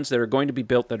future ones that are going to be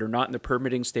built that are not in the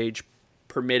permitting stage,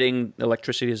 permitting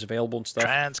electricity is available and stuff.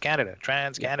 Trans-Canada.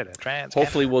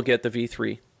 Hopefully we'll get the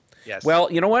V3. Yes.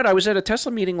 Well, you know what? I was at a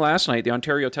Tesla meeting last night, the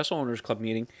Ontario Tesla Owners Club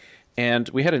meeting, and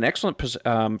we had an excellent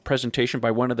presentation by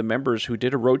one of the members who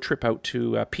did a road trip out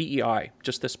to PEI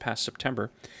just this past September.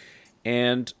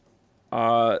 And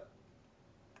the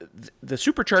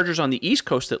superchargers on the East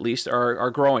Coast, at least, are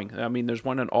growing. I mean, there's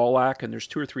one in Allac, and there's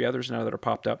 2 or 3 others now that are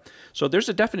popped up. So there's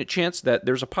a definite chance that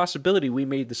there's a possibility we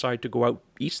may decide to go out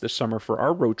east this summer for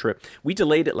our road trip. We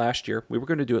delayed it last year. We were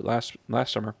going to do it last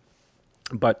summer.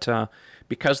 But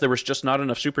because there was just not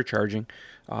enough supercharging,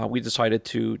 we decided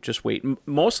to just wait.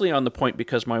 Mostly on the point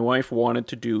because my wife wanted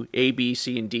to do A, B,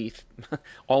 C, and D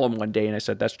all in one day, and I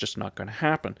said that's just not going to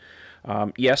happen.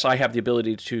 Yes, I have the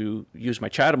ability to use my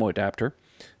CHAdeMO adapter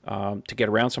to get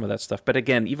around some of that stuff. But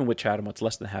again, even with CHAdeMO, it's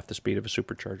less than half the speed of a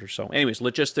supercharger. So anyways,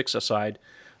 logistics aside,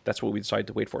 that's what we decided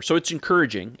to wait for. So it's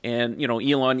encouraging. And,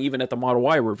 Elon, even at the Model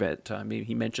Y event,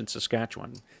 he mentioned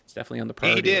Saskatchewan. It's definitely on the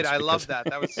priority list. He did. I love that.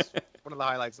 That was one of the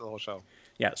highlights of the whole show.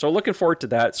 Yeah, so looking forward to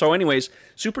that. So anyways,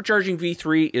 supercharging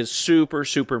V3 is super,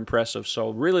 super impressive.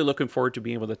 So really looking forward to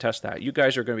being able to test that. You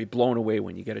guys are going to be blown away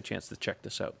when you get a chance to check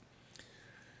this out.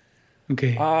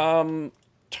 Okay.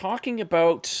 Talking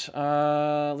about,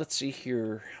 let's see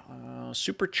here,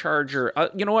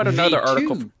 supercharger. You know what? Another V2.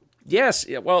 article. Yes.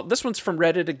 Yeah, well, this one's from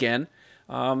Reddit again.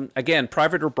 Again,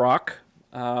 Privater Brock.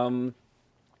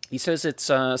 He says, it's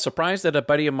surprised that a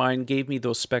buddy of mine gave me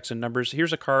those specs and numbers.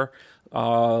 Here's a car,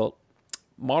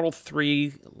 Model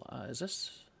 3, is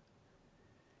this?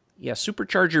 Yeah,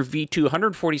 Supercharger V2,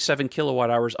 147 kilowatt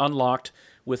hours, unlocked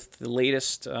with the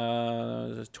latest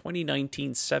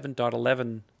 2019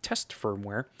 7.11 test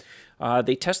firmware.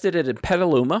 They tested it in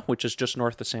Petaluma, which is just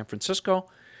north of San Francisco.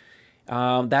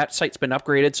 That site's been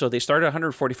upgraded, so they started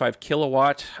 145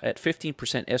 kilowatt at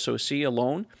 15% SOC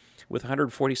alone, with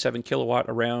 147 kilowatt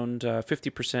around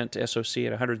 50% SOC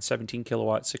at 117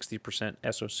 kilowatt, 60%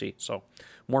 SOC. So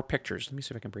more pictures. Let me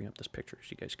see if I can bring up this picture so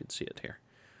you guys can see it here.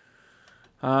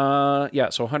 Yeah,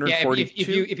 so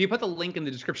 142. Yeah, if you put the link in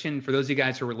the description for those of you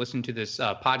guys who were listening to this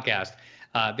podcast,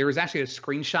 there was actually a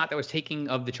screenshot that was taken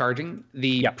of the charging.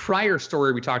 The prior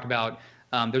story we talked about,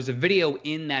 there's a video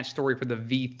in that story for the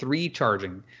V3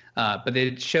 charging, but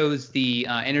it shows the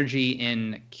energy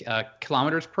in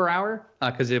kilometers per hour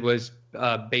because it was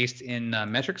based in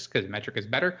metrics, because metric is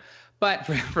better. But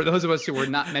for those of us who are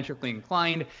not metrically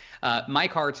inclined, my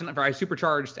car tonight, I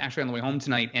supercharged actually on the way home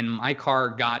tonight, and my car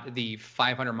got the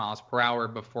 500 miles per hour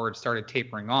before it started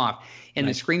tapering off. And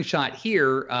the screenshot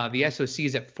here, the SoC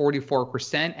is at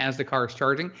 44% as the car is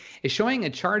charging, is showing a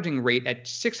charging rate at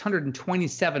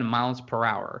 627 miles per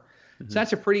hour. So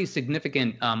that's a pretty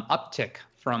significant uptick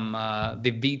from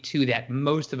the V2 that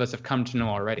most of us have come to know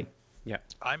already. Yeah,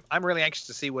 I'm really anxious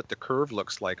to see what the curve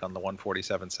looks like on the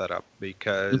 147 setup,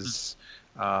 because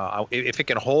if it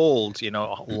can hold,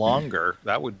 longer,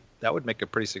 that would make a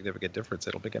pretty significant difference.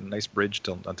 It'll make a nice bridge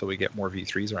until we get more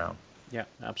V3s around. Yeah,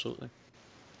 absolutely.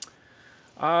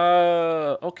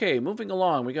 Okay, moving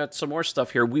along. We got some more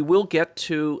stuff here. We will get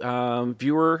to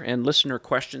viewer and listener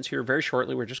questions here very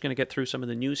shortly. We're just going to get through some of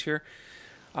the news here.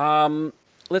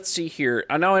 Let's see here.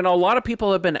 Now, I know a lot of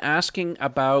people have been asking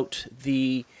about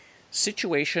the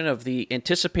situation of the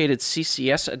anticipated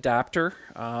CCS adapter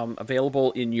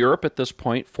available in Europe at this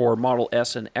point for Model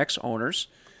S and X owners.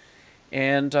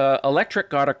 And Electric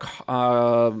got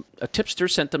a tipster,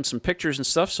 sent them some pictures and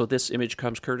stuff. So this image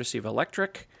comes courtesy of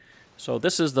Electric. So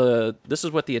this is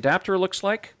what the adapter looks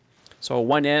like. So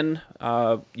one end,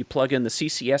 you plug in the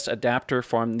CCS adapter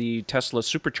from the Tesla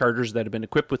superchargers that have been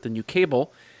equipped with the new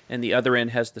cable, and the other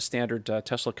end has the standard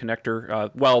Tesla connector,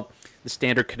 the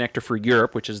standard connector for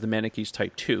Europe, which is the Mennekes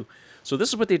Type 2. So this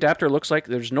is what the adapter looks like.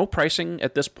 There's no pricing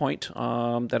at this point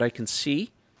that I can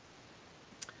see.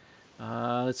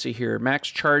 Let's see here. Max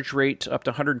charge rate up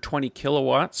to 120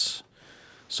 kilowatts.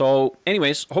 So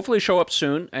anyways, hopefully show up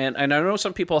soon. And I know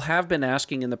some people have been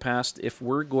asking in the past if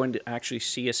we're going to actually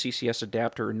see a CCS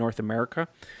adapter in North America.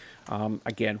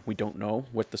 Again, we don't know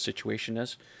what the situation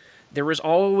is. There is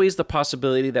always the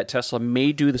possibility that Tesla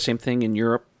may do the same thing in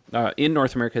Europe, in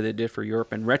North America they did for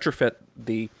Europe, and retrofit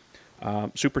the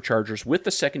superchargers with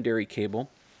the secondary cable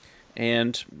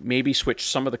and maybe switch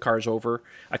some of the cars over.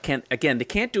 They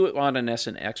can't do it on an S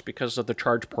and X because of the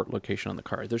charge port location on the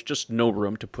car. There's just no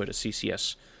room to put a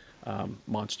CCS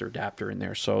monster adapter in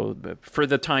there. So for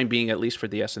the time being, at least for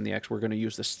the S and the X, we're going to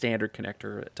use the standard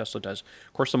connector that Tesla does.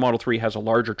 Of course, the Model 3 has a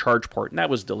larger charge port, and that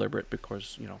was deliberate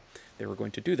because, they were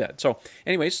going to do that. So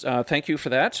anyways, thank you for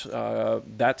that.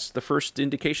 That's the first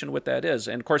indication of what that is.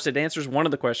 And of course, it answers one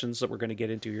of the questions that we're going to get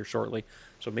into here shortly.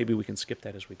 So maybe we can skip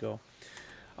that as we go.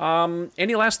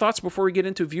 Any last thoughts before we get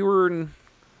into viewer and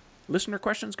listener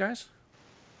questions, guys?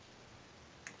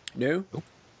 No? Nope.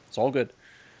 It's all good.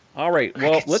 All right.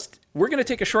 Well, we're going to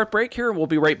take a short break here, and we'll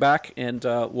be right back, and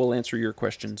we'll answer your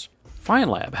questions.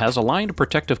 FineLab has a line of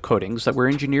protective coatings that were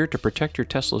engineered to protect your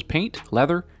Tesla's paint,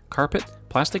 leather, carpet,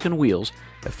 plastic, and wheels,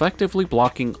 effectively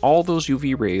blocking all those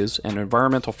UV rays and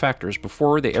environmental factors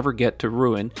before they ever get to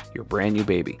ruin your brand new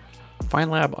baby.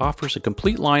 FineLab offers a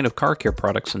complete line of car care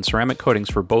products and ceramic coatings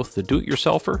for both the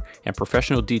do-it-yourselfer and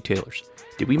professional detailers.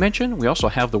 Did we mention we also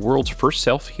have the world's first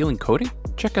self-healing coating?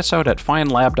 Check us out at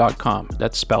finelab.com,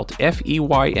 that's spelled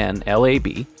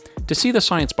FEYNLAB, to see the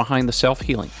science behind the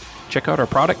self-healing. Check out our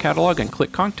product catalog and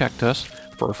click Contact Us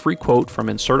for a free quote from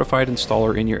a certified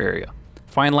installer in your area.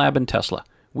 FineLab and Tesla.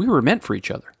 We were meant for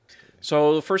each other.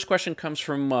 So the first question comes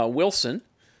from Wilson.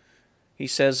 He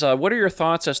says, what are your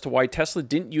thoughts as to why Tesla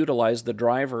didn't utilize the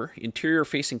driver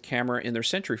interior-facing camera in their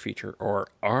Sentry feature? Or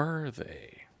are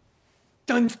they?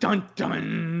 Dun, dun,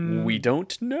 dun. We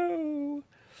don't know.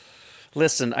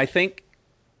 Listen, I think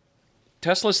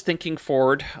Tesla's thinking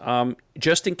forward.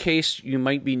 Just in case you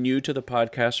might be new to the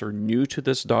podcast or new to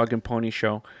this dog and pony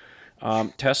show,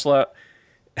 Tesla...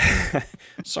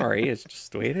 Sorry, it's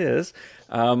just the way it is.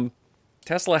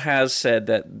 Tesla has said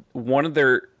that one of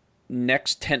their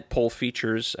next tentpole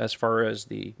features as far as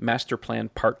the Master Plan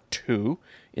Part 2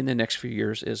 in the next few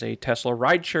years is a Tesla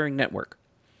ride-sharing network.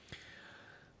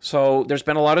 So there's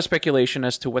been a lot of speculation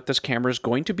as to what this camera is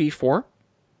going to be for.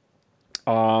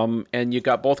 And you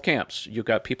got both camps. You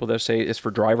got people that say it's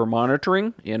for driver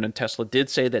monitoring, and Tesla did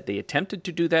say that they attempted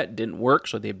to do that, didn't work,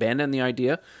 so they abandoned the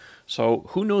idea. So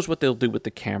who knows what they'll do with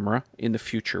the camera in the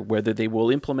future, whether they will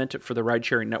implement it for the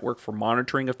ride-sharing network for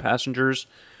monitoring of passengers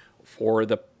for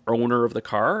the owner of the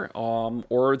car,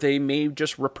 or they may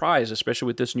just reprise, especially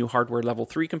with this new hardware level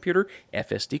 3 computer,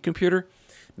 FSD computer.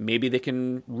 Maybe they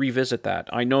can revisit that.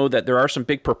 I know that there are some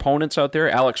big proponents out there.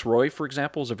 Alex Roy, for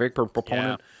example, is a big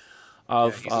proponent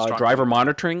of driver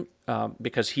monitoring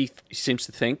because he seems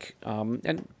to think,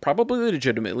 and probably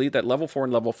legitimately, that level 4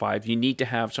 and level 5, you need to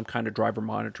have some kind of driver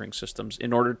monitoring systems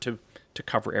in order to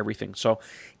cover everything. So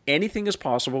anything is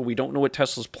possible. We don't know what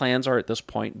Tesla's plans are at this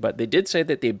point, but they did say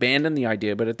that they abandoned the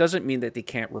idea, but it doesn't mean that they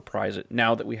can't reprise it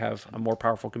now that we have a more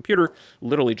powerful computer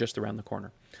literally just around the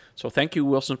corner. So thank you,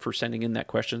 Wilson, for sending in that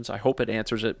questions. I hope it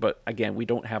answers it, but again, we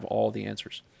don't have all the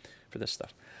answers. for this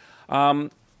stuff.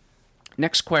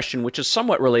 Next question, which is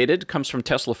somewhat related, comes from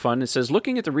Tesla Fun. It says,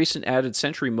 looking at the recent added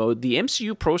Sentry mode, the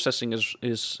MCU processing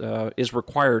is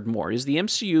required more. Is the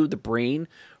MCU the brain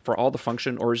for all the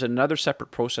function, or is it another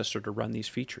separate processor to run these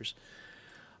features?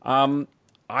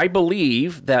 I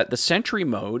believe that the Sentry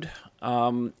mode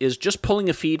is just pulling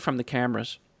a feed from the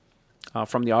cameras,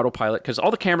 from the autopilot, because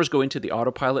all the cameras go into the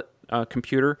autopilot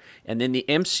computer, and then the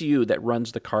MCU that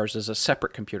runs the cars is a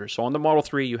separate computer. So on the Model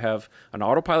 3, you have an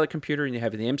autopilot computer, and you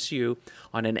have the MCU.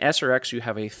 On an S or X, you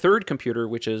have a third computer,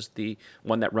 which is the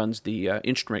one that runs the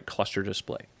instrument cluster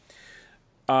display.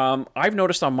 I've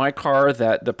noticed on my car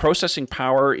that the processing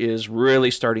power is really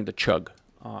starting to chug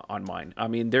on mine. I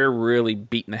mean, they're really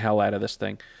beating the hell out of this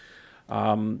thing.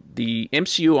 The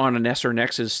MCU on an S or an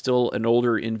X is still an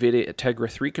older NVIDIA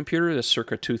Tegra 3 computer, that's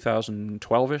circa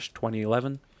 2012-ish,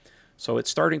 2011. So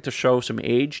it's starting to show some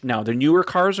age. Now, the newer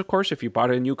cars, of course, if you bought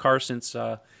a new car since,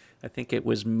 I think it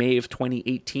was May of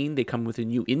 2018, they come with a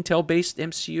new Intel-based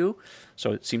MCU.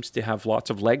 So it seems to have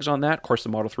lots of legs on that. Of course, the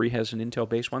Model 3 has an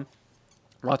Intel-based one.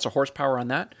 Lots of horsepower on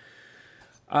that.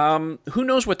 Who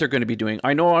knows what they're going to be doing?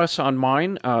 I know us on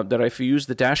mine that if you use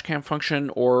the dash cam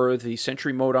function or the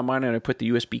Sentry mode on mine and I put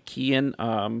the USB key in,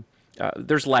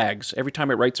 there's lags. Every time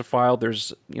it writes a file,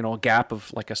 there's a gap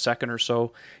of like a second or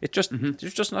so. It just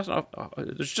there's just not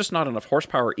enough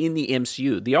horsepower in the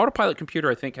MCU. The autopilot computer,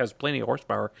 I think, has plenty of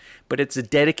horsepower, but it's a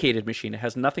dedicated machine. It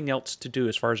has nothing else to do,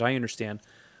 as far as I understand,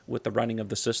 with the running of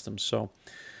the system. So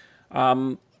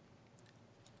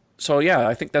yeah,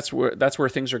 I think that's where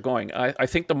things are going. I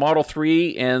think the Model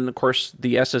 3 and of course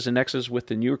the S's and X's with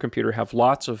the newer computer have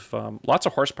lots of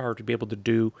horsepower to be able to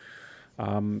do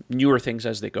newer things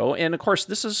as they go. And of course,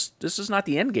 this is not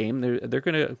the end game. They're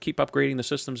going to keep upgrading the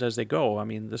systems as they go. I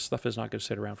mean, this stuff is not going to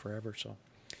sit around forever. So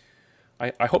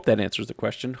I hope that answers the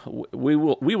question. We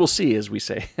will see, as we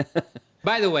say.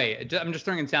 By the way, I'm just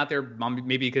throwing this out there,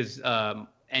 maybe because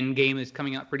Endgame is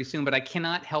coming out pretty soon, but I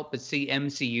cannot help but see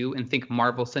MCU and think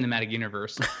Marvel Cinematic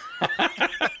Universe.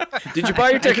 Did you buy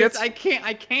your tickets? I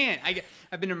can't.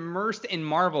 I've been immersed in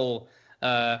Marvel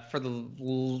for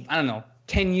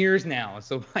 10 years now.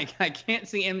 So I can't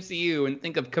see MCU and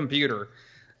think of computer.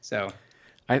 So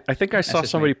I think I saw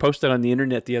somebody post it on the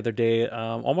internet the other day,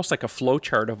 almost like a flow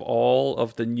chart of all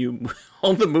the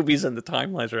movies and the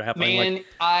timelines are happening. Man,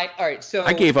 all right. So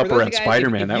I gave up around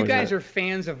Spider-Man. If you guys are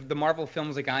fans of the Marvel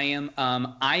films like I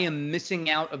am missing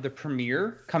out of the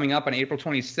premiere coming up on April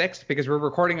 26th because we're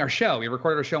recording our show. We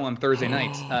recorded our show on Thursday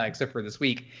nights, except for this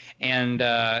week. And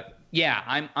I'm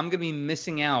going to be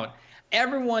missing out.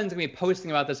 Everyone's going to be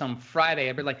posting about this on Friday.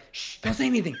 I'd be like, shh, don't say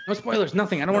anything. No spoilers,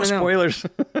 nothing. I don't want to know. No spoilers.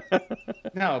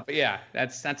 No, but yeah,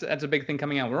 that's a big thing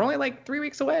coming out. We're only like 3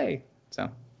 weeks away. So,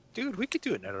 dude, we could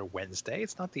do another Wednesday.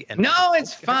 It's not the end. No,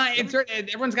 it's fine.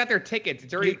 Everyone's got their tickets.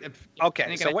 It's already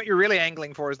okay. So what you're really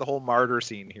angling for is the whole martyr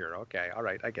scene here. Okay, all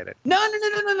right, I get it. No,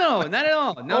 not at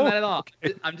all. No, not at all.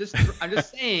 Okay. I'm just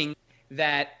saying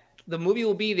that the movie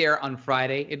will be there on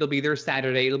Friday. It'll be there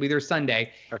Saturday. It'll be there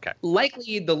Sunday. Okay.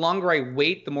 Likely, the longer I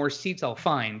wait, the more seats I'll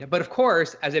find. But of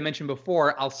course, as I mentioned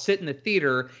before, I'll sit in the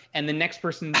theater, and the next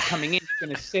person coming in is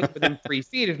going to sit within 3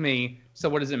 feet of me. So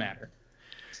what does it matter?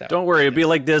 So, don't worry. It'd be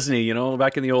like Disney,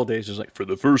 back in the old days. It was like, for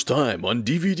the first time on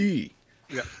DVD.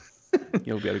 Yeah.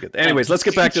 You'll be able to get that. Anyways, let's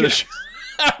get back to the show.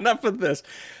 Enough of this.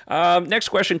 Next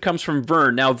question comes from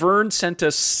Vern. Now, Vern sent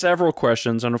us several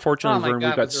questions. And unfortunately, Vern,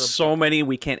 we've got so many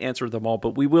we can't answer them all,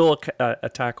 but we will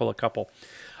tackle a couple.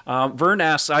 Vern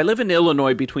asks, I live in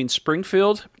Illinois between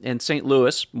Springfield and St.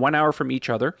 Louis, 1 hour from each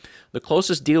other. The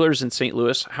closest dealer's in St.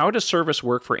 Louis. How does service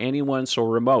work for anyone so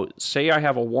remote? Say I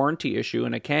have a warranty issue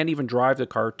and I can't even drive the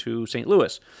car to St.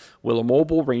 Louis. Will a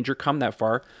mobile Ranger come that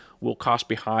far? Will cost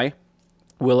be high?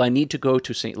 Will I need to go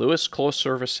to St. Louis? Close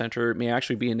service center may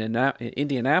actually be in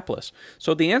Indianapolis.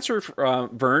 So the answer,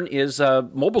 Vern, is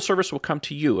mobile service will come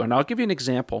to you. And I'll give you an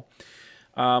example.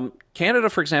 Canada,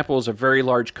 for example, is a very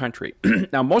large country.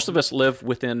 Now, most of us live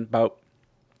within about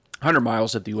 100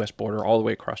 miles of the U.S. border all the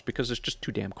way across because it's just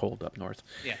too damn cold up north.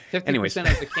 Yeah,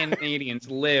 50% of the Canadians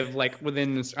live like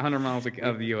within 100 miles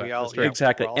of the U.S.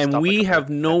 Exactly, and we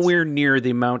have nowhere near the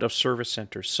amount of service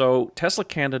centers. So Tesla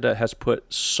Canada has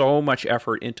put so much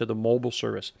effort into the mobile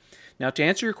service. Now, to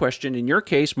answer your question, in your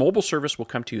case, mobile service will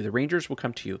come to you. The Rangers will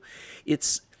come to you.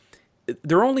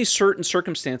 There are only certain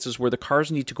circumstances where the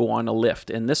cars need to go on a lift,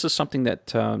 and this is something that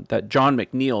John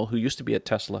McNeil, who used to be at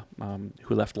Tesla,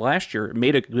 who left last year,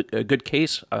 made a good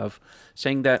case of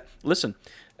saying that, listen,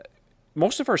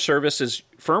 most of our service is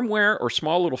firmware or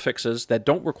small little fixes that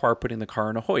don't require putting the car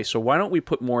on a hoist. So why don't we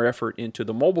put more effort into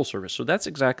the mobile service? So that's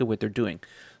exactly what they're doing.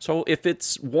 So if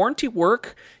it's warranty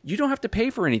work, you don't have to pay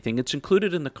for anything. It's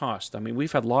included in the cost. I mean,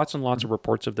 we've had lots and lots of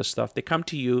reports of this stuff. They come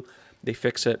to you, they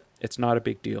fix it. It's not a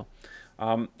big deal.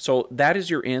 So that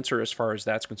is your answer as far as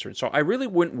that's concerned. So I really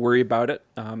wouldn't worry about it.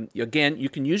 Again, you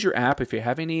can use your app if you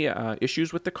have any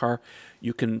issues with the car.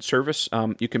 You can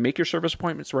you can make your service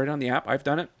appointments right on the app. I've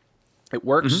done it. It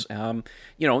works.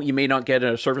 You may not get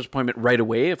a service appointment right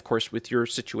away, of course, with your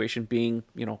situation being,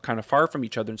 kind of far from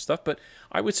each other and stuff. But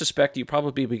I would suspect you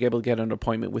probably be able to get an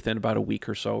appointment within about a week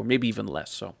or so, or maybe even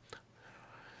less. So.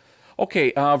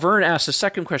 Okay, Vern asks the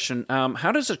second question.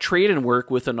 How does a trade-in work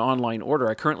with an online order?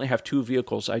 I currently have 2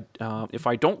 vehicles. If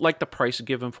I don't like the price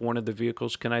given for one of the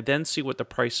vehicles, can I then see what the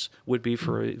price would be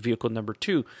for vehicle number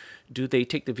 2? Do they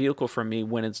take the vehicle from me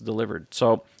when it's delivered?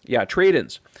 So, yeah,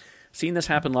 trade-ins. Seen this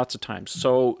happen lots of times.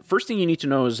 So, first thing you need to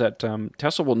know is that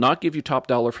Tesla will not give you top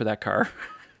dollar for that car,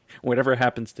 whatever it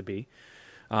happens to be.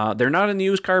 They're not in the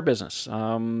used car business.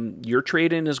 Your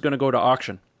trade-in is going to go to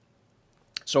auction.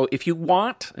 So if you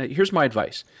want, here's my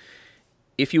advice.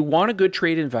 If you want a good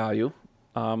trade-in value,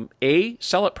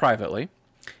 sell it privately.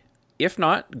 If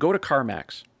not, go to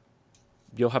CarMax.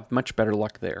 You'll have much better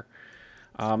luck there.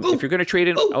 If you're going to trade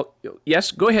in,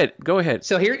 yes, go ahead.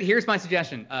 So here's my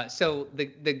suggestion. So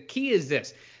the key is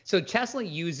this. So Tesla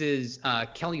uses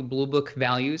Kelley Blue Book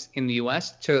values in the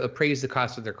U.S. to appraise the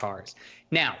cost of their cars.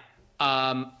 Now,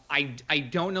 I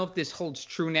don't know if this holds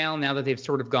true now that they've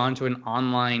sort of gone to an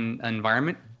online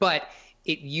environment, but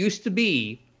it used to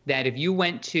be that if you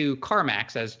went to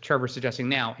CarMax, as Trevor's suggesting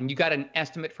now, and you got an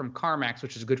estimate from CarMax,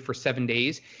 which is good for 7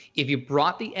 days, if you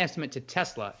brought the estimate to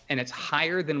Tesla and it's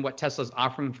higher than what Tesla's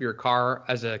offering for your car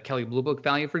as a Kelley Blue Book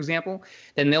value, for example,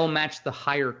 then they'll match the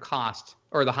higher cost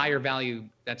or the higher value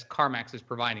that's CarMax is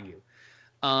providing you.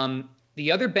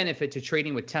 The other benefit to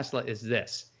trading with Tesla is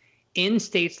this. In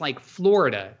states like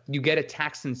Florida, you get a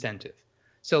tax incentive.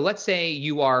 So let's say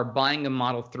you are buying a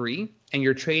Model 3 and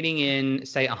you're trading in,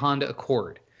 say, a Honda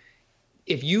Accord.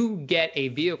 If you get a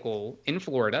vehicle in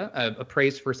Florida,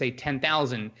 appraised for, say,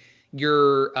 $10,000,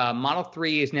 your Model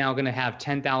 3 is now going to have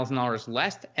 $10,000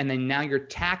 less, and then now you're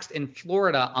taxed in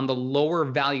Florida on the lower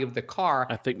value of the car.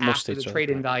 I think most states the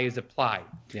trade-in value is applied.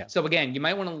 Yeah. So again, you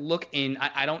might want to look in.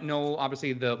 I don't know,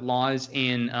 obviously, the laws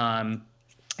in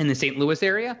the St. Louis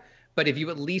area. But if you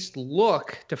at least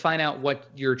look to find out what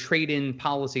your trade-in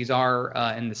policies are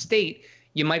in the state,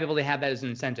 you might be able to have that as an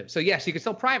incentive. So yes, you can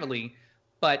sell privately,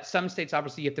 but some states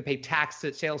obviously you have to pay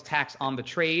sales tax on the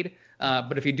trade.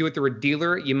 But if you do it through a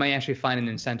dealer, you might actually find an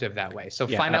incentive that way. So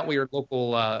find out what your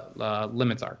local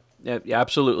limits are. Yeah,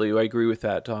 absolutely. I agree with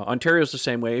that. Ontario's the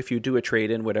same way. If you do a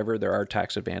trade-in, whatever, there are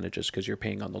tax advantages because you're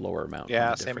paying on the lower amount.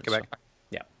 Yeah, same in Quebec. So,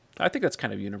 yeah, I think that's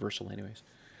kind of universal anyways.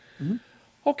 Mm-hmm.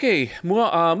 Okay,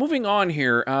 moving on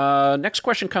here. Next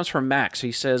question comes from Max.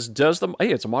 He says,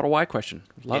 it's a Model Y question.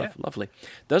 Lovely.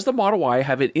 Does the Model Y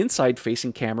have an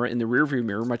inside-facing camera in the rearview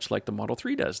mirror, much like the Model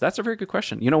 3 does? That's a very good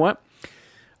question. You know what?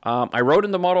 I rode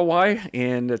in the Model Y,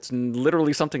 and it's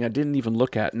literally something I didn't even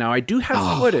look at. Now, I do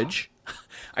have footage.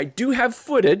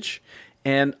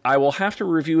 And I will have to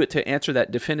review it to answer that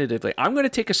definitively. I'm going to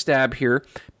take a stab here.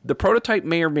 The prototype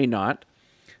may or may not.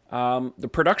 The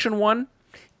production one,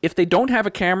 if they don't have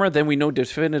a camera, then we know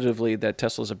definitively that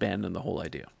Tesla's abandoned the whole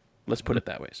idea. Let's put it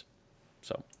that way.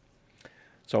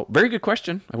 So very good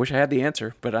question. I wish I had the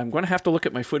answer, but I'm going to have to look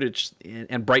at my footage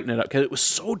and brighten it up because it was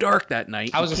so dark that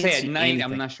night. I was going to say at night, anything.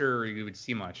 I'm not sure you would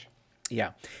see much.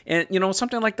 Yeah. And,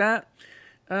 something like that,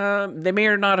 they may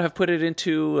or not have put it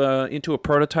into a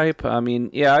prototype. I mean,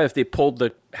 yeah, if they pulled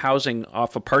the housing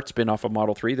off a parts bin off a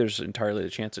Model 3, there's entirely a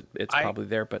chance it's probably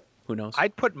there, but who knows?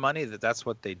 I'd put money that that's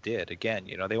what they did. Again,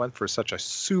 they went for such a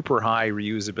super high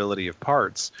reusability of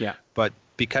parts. Yeah. But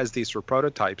because these were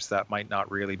prototypes, that might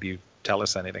not really tell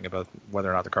us anything about whether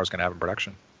or not the car's going to have in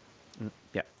production.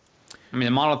 Yeah. I mean,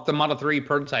 the Model 3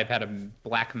 prototype had a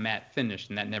black matte finish,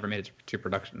 and that never made it to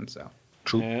production. So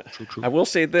True. I will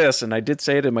say this, and I did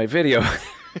say it in my video.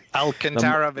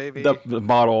 Alcantara, baby. The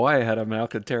Model Y had an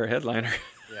Alcantara headliner.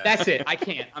 Yeah. That's it. I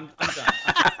can't. I'm done.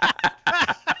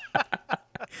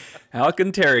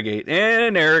 Alcantaragate,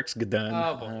 and Eric's done.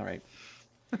 All right.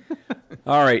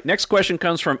 All right. Next question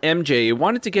comes from MJ. I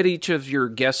wanted to get each of your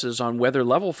guesses on whether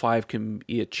Level 5 can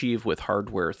be achieved with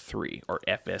Hardware 3 or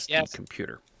FSD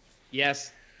computer.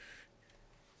 Yes.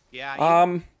 Yeah.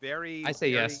 I say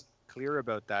yes. Clear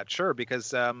about that. Sure, because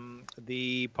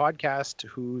the podcast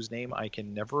whose name I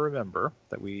can never remember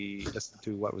that we listened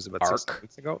to, what was it, about 6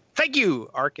 weeks ago? Thank you,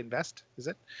 Ark Invest, is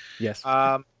it? Yes.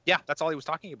 Yeah, that's all he was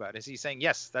talking about. Is he's saying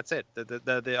yes, that's it.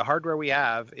 The hardware we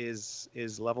have is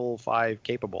level 5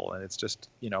 capable, and it's just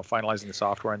finalizing the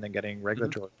software and then getting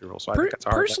regulatory approval. So I think that's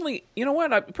hard. Personally, you know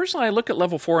what? I look at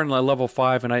level 4 and level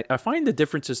 5, and I find the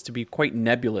differences to be quite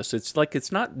nebulous. It's like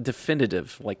it's not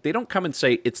definitive. Like they don't come and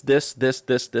say it's this,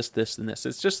 and this.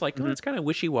 It's just like it's kind of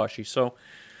wishy washy. So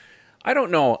I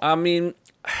don't know. I mean,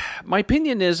 my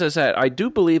opinion is that I do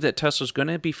believe that Tesla's going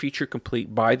to be feature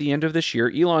complete by the end of this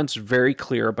year. Elon's very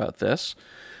clear about this.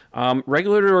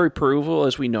 Regulatory approval,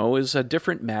 as we know, is a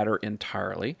different matter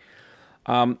entirely.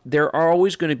 There are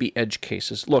always going to be edge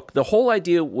cases. Look, the whole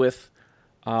idea with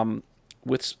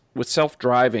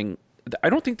self-driving, I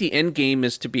don't think the end game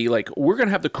is to be like, we're going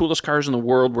to have the coolest cars in the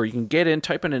world where you can get in,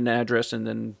 type in an address, and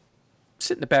then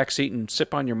sit in the back seat and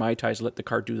sip on your Mai Tais, let the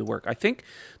car do the work. I think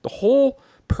the whole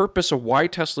purpose of why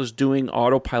Tesla's doing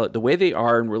autopilot the way they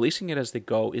are and releasing it as they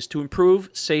go is to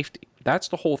improve safety. That's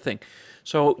the whole thing.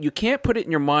 So you can't put it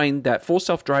in your mind that full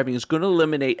self-driving is going to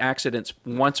eliminate accidents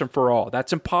once and for all.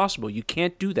 That's impossible. You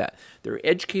can't do that. There are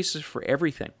edge cases for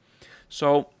everything.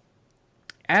 So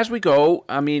as we go,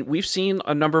 I mean, we've seen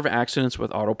a number of accidents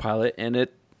with autopilot, and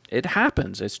it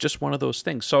happens. It's just one of those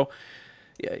things. So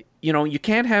you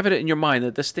can't have it in your mind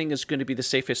that this thing is going to be the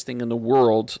safest thing in the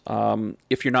world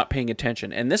if you're not paying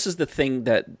attention. And this is the thing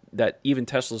that even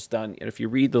Tesla's done. And if you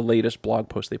read the latest blog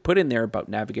post they put in there about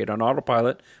Navigate on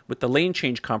Autopilot, with the lane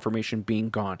change confirmation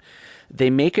being gone, they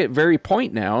make it very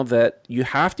point now that you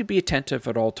have to be attentive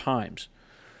at all times.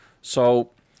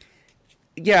 So,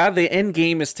 yeah, the end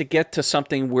game is to get to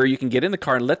something where you can get in the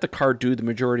car and let the car do the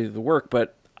majority of the work.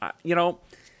 But,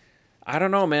 I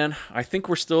don't know, man. I think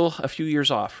we're still a few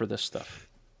years off for this stuff.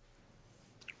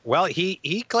 Well,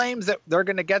 he claims that they're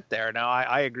going to get there. Now,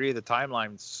 I agree the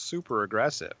timeline's super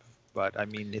aggressive. But, I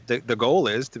mean, the goal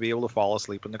is to be able to fall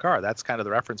asleep in the car. That's kind of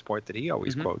the reference point that he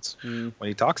always quotes when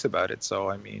he talks about it. So,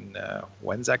 I mean,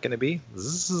 when's that going to be?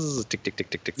 Zzz, tick, tick, tick,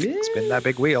 tick, tick, tick. Spin that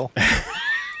big wheel.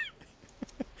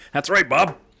 That's right,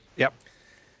 Bob. Yep.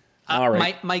 All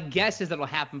right. My guess is that it'll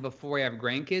happen before I have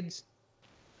grandkids.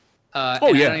 Yeah. I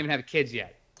don't even have kids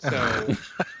yet. So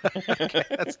okay,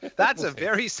 that's a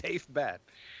very safe bet.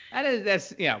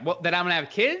 That's well, that I'm gonna have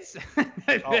kids.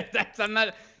 I'm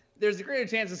not. There's a greater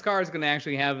chance this car is gonna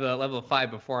actually have the level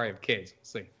 5 before I have kids.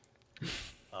 We'll see.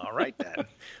 All right then.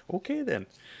 Okay then.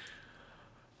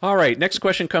 All right, next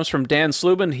question comes from Dan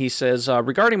Slubin. He says,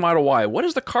 regarding Model Y, what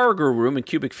is the cargo room in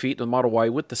cubic feet of the Model Y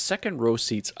with the second row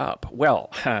seats up? Well,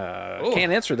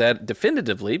 can't answer that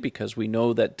definitively because we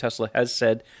know that Tesla has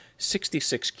said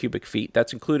 66 cubic feet.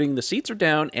 That's including the seats are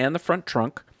down and the front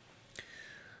trunk.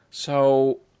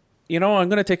 So, I'm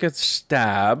going to take a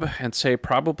stab and say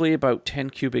probably about 10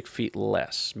 cubic feet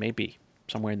less, maybe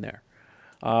somewhere in there.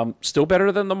 Still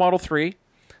better than the Model 3.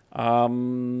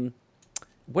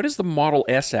 What is the Model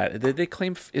S at? Did they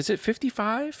claim, is it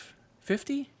 55?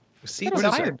 50?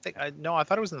 No, I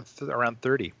thought it was around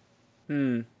 30.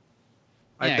 Yeah,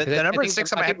 the number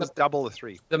 6 in my head was double the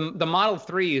 3. The Model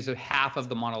 3 is half of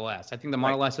the Model S. I think the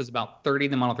Model S is about 30.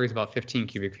 The Model 3 is about 15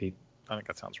 cubic feet. I think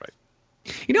that sounds right.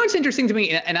 It's interesting to me,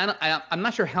 and I'm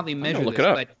not sure how they measure look this, it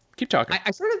up. but keep talking.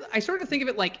 I sort of think of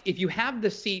it like if you have the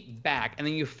seat back and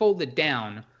then you fold it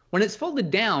down. When it's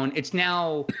folded down, it's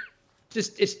now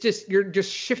you're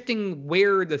just shifting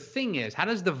where the thing is. How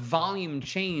does the volume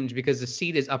change because the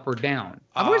seat is up or down?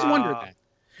 I've always wondered that.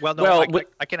 Well,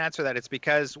 I can answer that. It's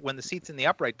because when the seat's in the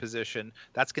upright position,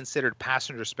 that's considered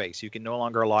passenger space. You can no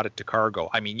longer allot it to cargo.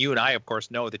 I mean, you and I, of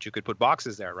course, know that you could put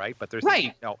boxes there, right? But there's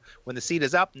no. When the seat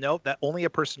is up, no, that only a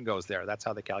person goes there. That's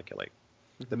how they calculate.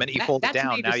 The minute you fold it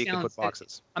down, now you can put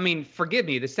boxes. I mean, forgive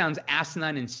me. This sounds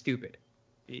asinine and stupid.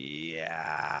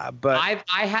 Yeah, but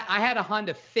I had a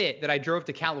Honda Fit that I drove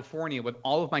to California with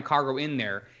all of my cargo in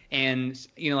there, and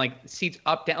like seats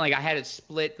up down, like I had it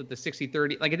split with the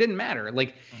 60/30, like it didn't matter.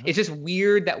 Like it's just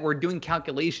weird that we're doing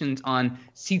calculations on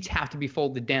seats have to be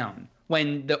folded down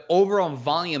when the overall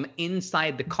volume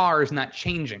inside the car is not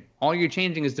changing. All you're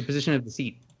changing is the position of the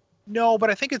seat. No, but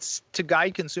I think it's to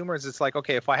guide consumers. It's like,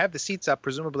 okay, if I have the seats up,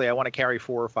 presumably I want to carry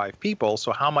 4 or 5 people.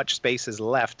 So how much space is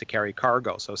left to carry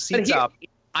cargo? So seats up.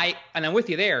 I'm with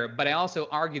you there, but I also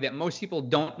argue that most people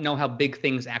don't know how big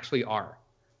things actually are.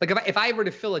 Like if I were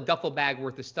to fill a duffel bag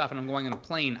worth of stuff and I'm going on a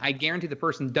plane, I guarantee the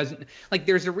person doesn't. Like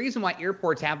there's a reason why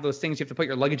airports have those things you have to put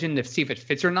your luggage in to see if it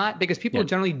fits or not, because people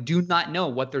generally do not know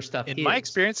what their stuff is. In my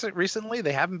experience recently,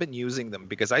 they haven't been using them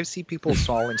because I've seen people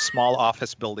installing small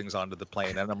office buildings onto the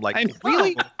plane, and I'm like,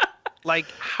 really? Like,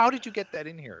 how did you get that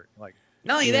in here? Like,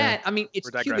 not only that, I mean, it's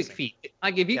cubic feet.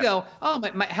 Like if you go, oh,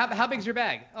 how big's your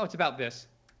bag? Oh, it's about this.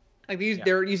 Like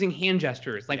they're using hand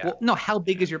gestures. Like, well, no, how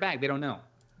big is your bag? They don't know.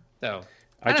 So.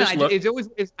 I don't just know.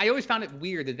 looked. I always found it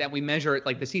weird that we measure it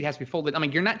like the seat has to be folded. I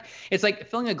mean, you're not. It's like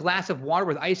filling a glass of water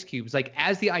with ice cubes. Like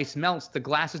as the ice melts, the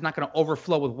glass is not going to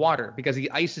overflow with water because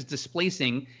the ice is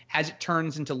displacing as it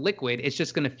turns into liquid. It's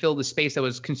just going to fill the space that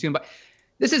was consumed by.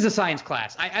 This is a science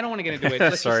class. I don't want to get into it.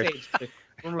 Let's Sorry. just say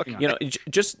we're moving on. You know,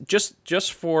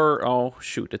 just for oh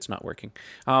shoot, it's not working.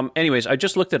 Anyways, I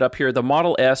just looked it up here. The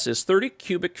Model S is 30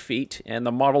 cubic feet, and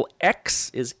the Model X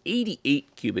is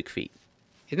 88 cubic feet.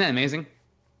 Isn't that amazing?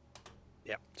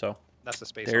 Yeah. So That's the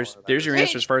space. there's your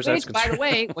answer as far as that's By concerned. the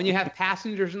way, when you have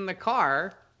passengers in the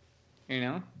car,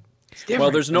 it's different.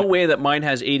 Well, there's no way that mine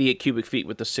has 88 cubic feet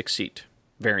with the 6-seat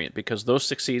variant because those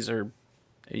 6 seats are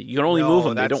you can only move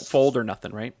them. They don't fold or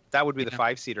nothing, right? That would be the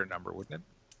 5-seater number, wouldn't it?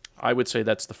 I would say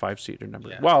that's the 5-seater number.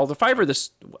 Yeah. Well, the 5 or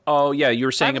this. Oh yeah, you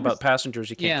were saying 5 about was- passengers.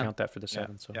 You can't yeah. count that for the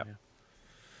 7. So yeah. yeah,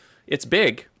 it's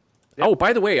big. Oh,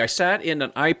 by the way, I sat in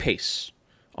an iPace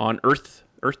on Earth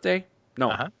Day.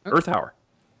 No, Earth Hour.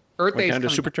 Earth Day Went is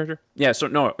down to coming. Supercharger. Yeah, so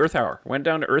no, Earth Hour. Went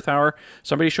down to Earth Hour.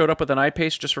 Somebody showed up with an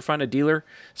iPace just for fun. A dealer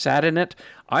sat in it.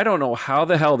 I don't know how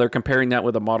the hell they're comparing that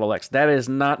with a Model X. That is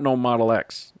not no Model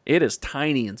X. It is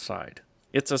tiny inside.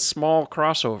 It's a small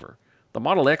crossover. The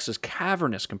Model X is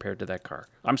cavernous compared to that car.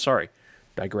 I'm sorry,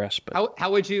 digress. But How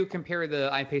would you compare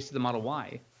the iPace to the Model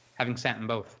Y, having sat in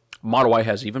both? Model Y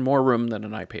has even more room than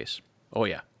an iPace. Oh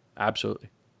yeah, absolutely.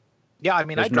 Yeah, I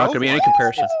mean, There's I not drove gonna be one. any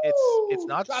comparison. It's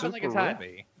not Drop it super like it's hot.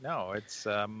 roomy. No, it's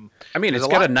I mean, there's it's a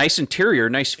got lot- a nice interior,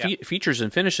 nice features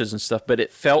and finishes and stuff, but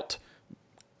it felt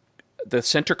the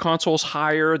center console's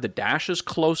higher, the dash is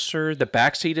closer, the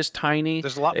back seat is tiny.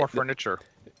 There's a lot more furniture.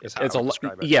 Is how It's I a would lot.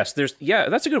 describe it. Yes,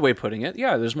 that's a good way of putting it.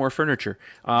 Yeah, there's more furniture.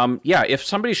 Yeah, if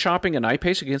somebody's shopping an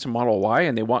iPace against a Model Y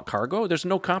and they want cargo, there's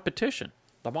no competition.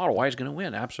 The Model Y is going to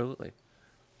win, absolutely.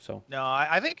 So No,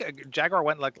 I think Jaguar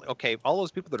went like, okay, all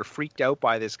those people that are freaked out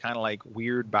by this kind of like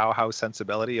weird Bauhaus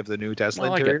sensibility of the new Tesla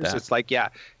Well, I get interiors. that. It's like, yeah,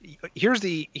 here's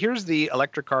the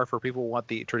electric car for people who want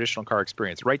the traditional car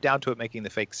experience, right down to it making the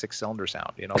fake 6-cylinder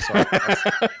sound. You know, so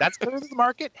that's clear to the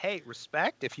market. Hey,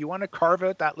 respect. If you want to carve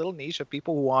out that little niche of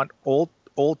people who want old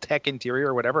tech interior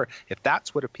or whatever, if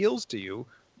that's what appeals to you,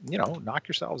 you know, knock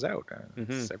yourselves out.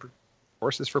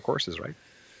 Horses for courses, right?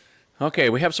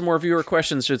 Okay, we have some more viewer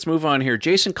questions. Let's move on here.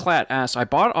 Jason Klatt asks, I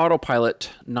bought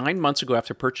Autopilot 9 months ago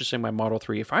after purchasing my Model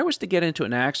 3. If I was to get into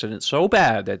an accident so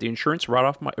bad that the insurance wrote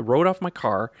off my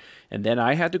car and then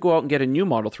I had to go out and get a new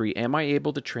Model 3, am I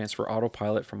able to transfer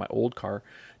Autopilot from my old car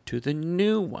to the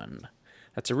new one?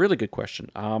 That's a really good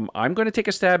question. I'm going to take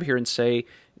a stab here and say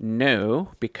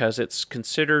no, because it's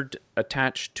considered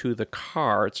attached to the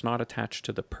car. It's not attached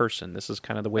to the person. This is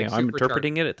kind of the way Like I'm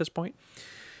interpreting it at this point.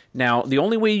 Now, the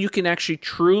only way you can actually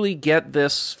truly get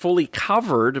this fully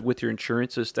covered with your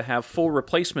insurance is to have full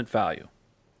replacement value.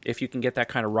 If you can get that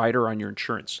kind of rider on your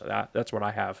insurance. That's what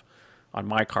I have on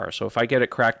my car. So if I get it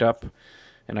cracked up,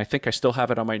 and I think I still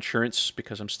have it on my insurance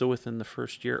because I'm still within the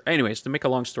first year. Anyways, to make a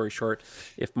long story short,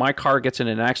 if my car gets in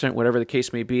an accident, whatever the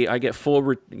case may be, I get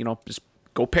full, just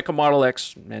go pick a Model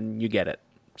X and you get it.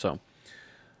 So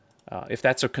if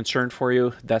that's a concern for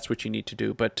you, that's what you need to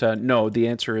do. But no, the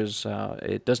answer is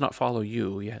it does not follow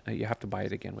you. You have to buy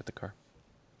it again with the car.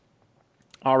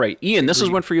 All right, Ian, this is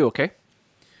one for you, okay?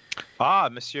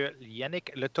 Monsieur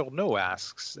Yannick Letourneau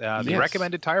asks, the Yes.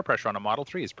 recommended tire pressure on a Model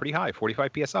 3 is pretty high,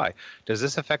 45 psi. Does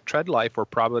this affect tread life or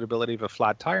probability of a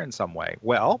flat tire in some way?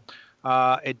 Well,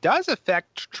 it does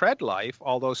affect tread life,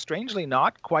 although strangely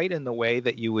not quite in the way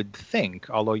that you would think,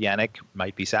 although Yannick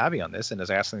might be savvy on this and is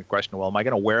asking the question, well, am I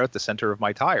going to wear out the center of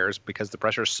my tires because the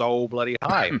pressure is so bloody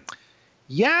high?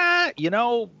 Yeah,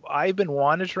 I've been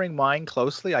monitoring mine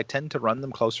closely. I tend to run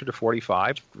them closer to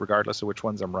 45, regardless of which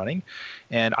ones I'm running.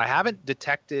 And I haven't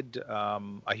detected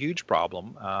a huge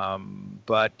problem,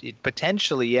 but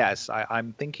potentially, yes.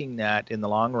 I'm thinking that in the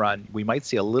long run, we might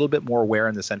see a little bit more wear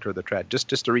in the center of the tread. Just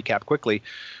to recap quickly,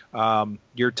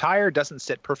 your tire doesn't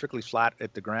sit perfectly flat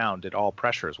at the ground at all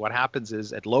pressures. What happens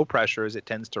is at low pressures, it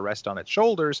tends to rest on its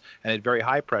shoulders, and at very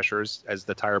high pressures, as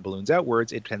the tire balloons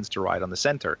outwards, it tends to ride on the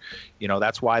center.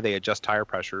 That's why they adjust tire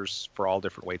pressures for all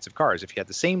different weights of cars. If you had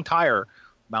the same tire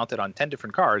mounted on 10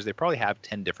 different cars, they probably have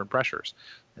 10 different pressures.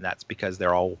 And that's because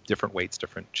they're all different weights,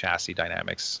 different chassis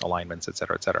dynamics, alignments, et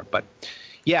cetera, et cetera. But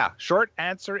yeah, short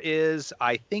answer is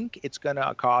I think it's going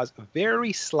to cause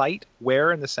very slight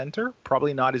wear in the center,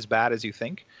 probably not as bad as you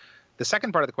think. The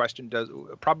second part of the question,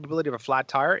 probability of a flat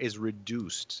tire is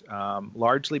reduced,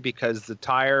 largely because the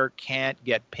tire can't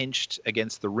get pinched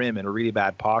against the rim in a really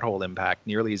bad pothole impact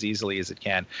nearly as easily as it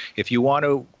can. If you want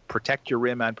to protect your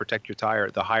rim and protect your tire,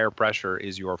 the higher pressure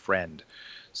is your friend.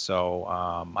 So,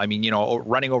 I mean,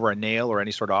 running over a nail or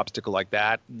any sort of obstacle like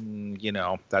that,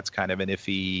 that's kind of an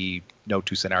iffy. No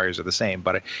two scenarios are the same.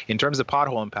 But in terms of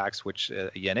pothole impacts, which,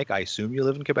 Yannick, I assume you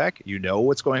live in Quebec, you know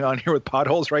what's going on here with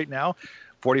potholes right now.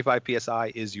 45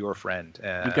 psi is your friend.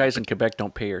 You guys in Quebec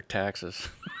don't pay your taxes.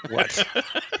 What?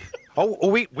 Oh,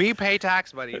 we pay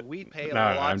tax, buddy. We pay a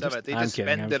lot of it. They just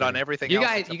spend it on everything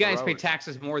else. You guys pay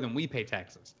taxes more than we pay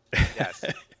taxes. Yes,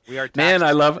 we are. Man,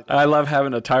 I love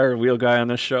having a tire and wheel guy on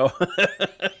this show.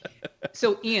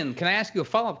 So, Ian, can I ask you a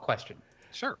follow-up question?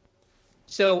 Sure.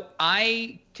 So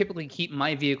I typically keep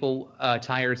my vehicle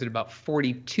tires at about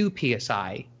 42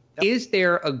 psi. Yep. Is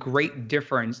there a great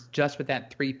difference just with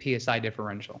that 3 psi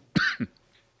differential?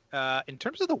 In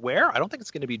terms of the wear, I don't think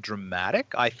it's going to be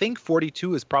dramatic. I think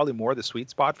 42 is probably more the sweet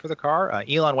spot for the car.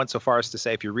 Elon went so far as to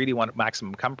say if you really want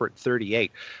maximum comfort,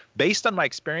 38. Based on my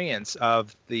experience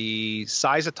of the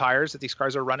size of tires that these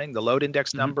cars are running, the load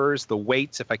index numbers, the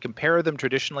weights, if I compare them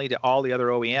traditionally to all the other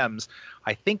OEMs,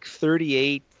 I think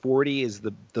 38, 40 is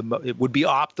it would be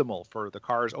optimal for the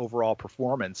car's overall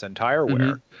performance and tire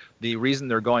wear. The reason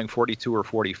they're going 42 or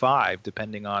 45,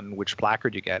 depending on which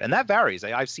placard you get, and that varies.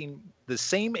 I've seen the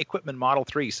same equipment Model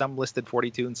 3, some listed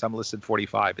 42 and some listed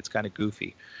 45. It's kind of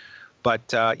goofy.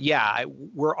 But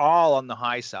we're all on the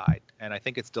high side, and I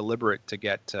think it's deliberate to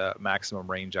get maximum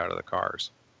range out of the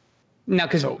cars. Now,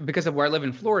 because of where I live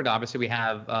in Florida, obviously we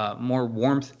have more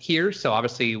warmth here. So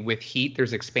obviously with heat,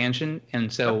 there's expansion.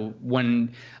 And so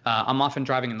when I'm often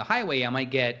driving in the highway,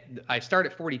 I start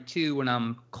at 42 when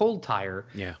I'm cold tire.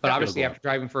 Yeah. But obviously after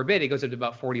driving for a bit, it goes up to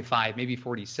about 45, maybe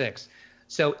 46.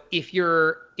 So if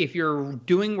you're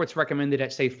doing what's recommended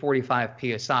at, say, 45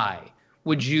 psi,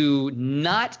 would you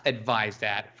not advise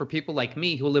that for people like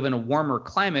me who live in a warmer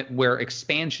climate where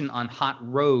expansion on hot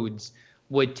roads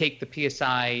would take the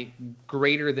PSI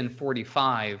greater than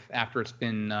 45 after it's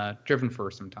been driven for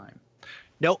some time?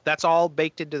 No, that's all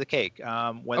baked into the cake.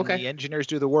 When the engineers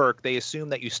do the work, they assume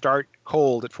that you start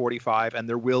cold at 45 and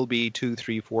there will be 2,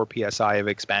 3, 4 PSI of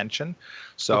expansion.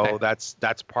 So that's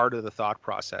part of the thought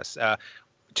process.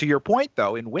 To your point,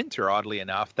 though, in winter, oddly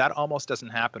enough, that almost doesn't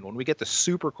happen. When we get the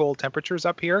super cold temperatures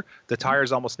up here, the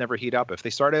tires almost never heat up. If they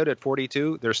start out at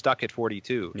 42, they're stuck at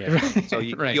 42. Yeah. So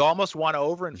you almost want to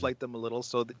overinflate them a little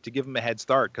to give them a head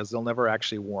start because they'll never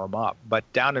actually warm up. But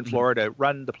down in Florida,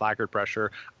 run the placard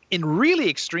pressure. In really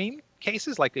extreme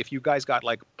cases, like if you guys got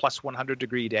like plus 100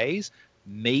 degree days,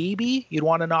 maybe you'd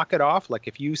want to knock it off. Like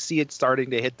if you see it starting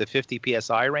to hit the 50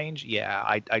 PSI range,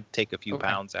 I'd take a few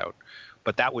pounds out.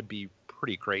 But that would be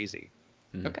pretty crazy.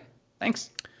 Okay, thanks.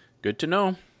 Good to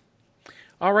know.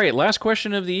 All right, last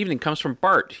question of the evening comes from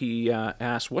Bart. He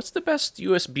asked, what's the best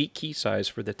USB key size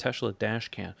for the Tesla dash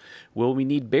cam? Will we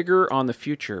need bigger in the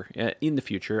future?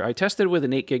 I tested with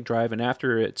an 8 gig drive, and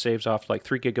after it saves off like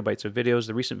 3 gigabytes of videos,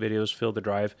 the recent videos fill the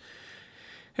drive,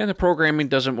 and the programming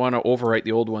doesn't want to overwrite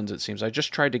the old ones, it seems. I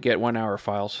just tried to get 1 hour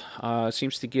files. It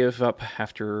seems to give up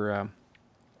after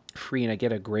free, and I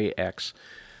get a gray X.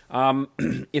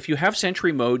 If you have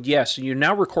Sentry mode, yes, you're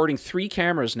now recording 3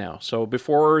 cameras now. So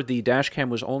before the dash cam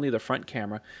was only the front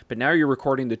camera, but now you're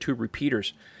recording the 2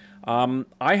 repeaters.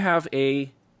 I have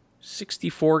a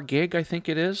 64 gig, I think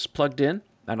it is, plugged in,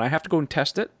 and I have to go and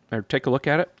test it or take a look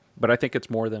at it, but I think it's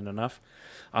more than enough.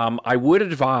 I would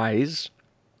advise,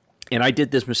 and I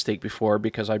did this mistake before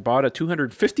because I bought a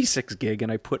 256 gig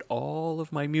and I put all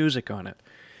of my music on it.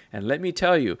 And let me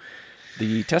tell you,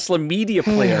 the Tesla Media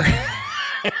Player...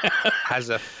 has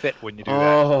a fit when you do that.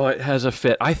 Oh, it has a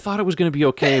fit. I thought it was going to be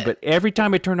okay, but every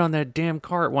time I turn on that damn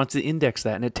car, it wants to index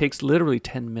that, and it takes literally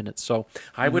 10 minutes. So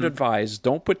I would advise,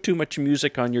 don't put too much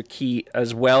music on your key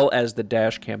as well as the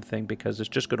dash cam thing because it's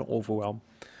just going to overwhelm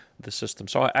the system.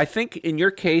 So I think in your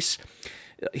case,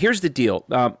 here's the deal.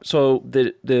 So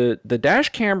the dash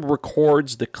cam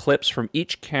records the clips from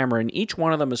each camera, and each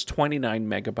one of them is 29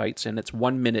 megabytes, and it's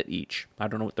 1 minute each. I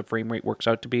don't know what the frame rate works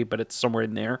out to be, but it's somewhere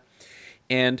in there.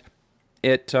 And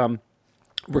it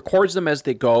records them as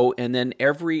they go, and then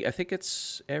every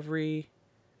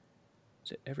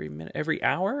minute, every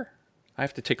hour? I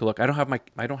have to take a look. I don't have my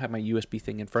USB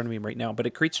thing in front of me right now, but it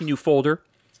creates a new folder,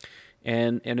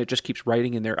 and it just keeps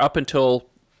writing in there up until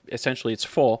essentially it's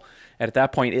full. And at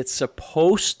that point, it's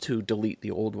supposed to delete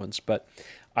the old ones, but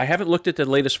I haven't looked at the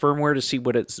latest firmware to see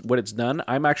what it's done.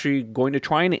 I'm actually going to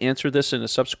try and answer this in a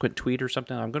subsequent tweet or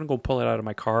something. I'm going to go pull it out of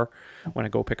my car when I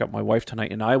go pick up my wife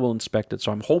tonight, and I will inspect it.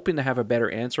 So I'm hoping to have a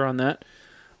better answer on that.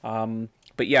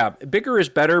 But yeah, bigger is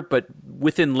better, but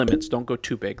within limits. Don't go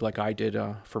too big like I did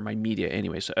for my media.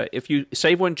 Anyways, if you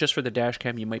save one just for the dash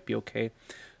cam, you might be okay.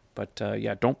 But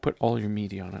yeah, don't put all your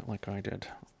media on it like I did.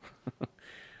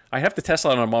 I have to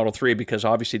Tesla on a Model 3 because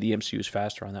obviously the MCU is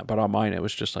faster on that. But on mine, it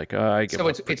was just like, I give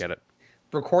up, forget it.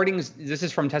 Recordings, this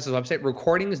is from Tesla's website.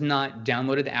 Recordings not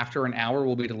downloaded after an hour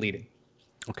will be deleted.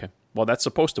 Okay. Well, that's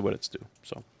supposed to what it's due.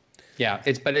 So. Yeah,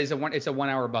 it's a 1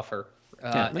 hour buffer.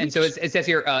 And so it says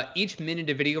here, each minute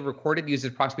of video recorded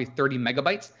uses approximately 30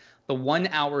 megabytes. The 1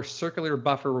 hour circular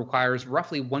buffer requires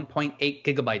roughly 1.8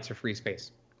 gigabytes of free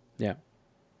space. Yeah.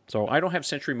 So I don't have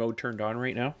Sentry mode turned on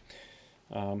right now,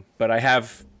 but I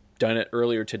have done it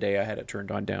earlier today. I had it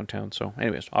turned on downtown. So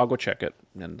anyways, I'll go check it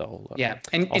and I'll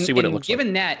see what it looks like.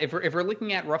 Given that, if we're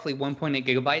looking at roughly 1.8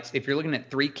 gigabytes, if you're looking at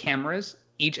 3 cameras,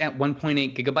 each at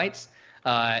 1.8 gigabytes,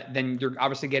 then you're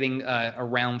obviously getting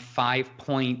around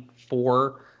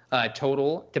 5.4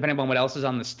 total, depending on what else is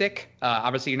on the stick.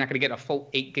 Obviously, you're not going to get a full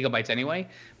 8 gigabytes anyway.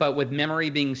 But with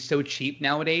memory being so cheap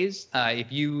nowadays,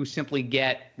 if you simply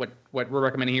get what we're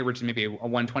recommending here, which is maybe a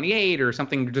 128 or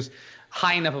something just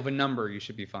high enough of a number, you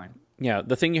should be fine. Yeah,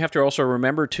 the thing you have to also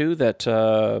remember, too, that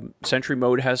Sentry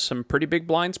mode has some pretty big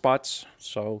blind spots.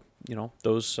 So,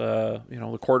 those,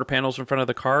 the quarter panels in front of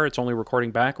the car, it's only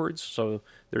recording backwards. So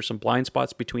there's some blind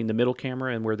spots between the middle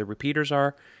camera and where the repeaters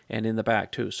are and in the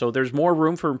back, too. So there's more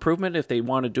room for improvement. If they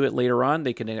want to do it later on,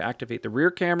 they can activate the rear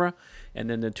camera and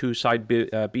then the 2 side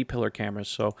B-pillar cameras.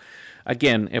 So,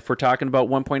 again, if we're talking about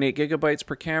 1.8 gigabytes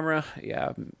per camera,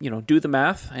 do the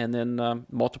math and then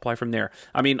multiply from there.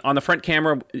 I mean, on the front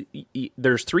camera,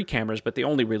 there's 3 cameras, but they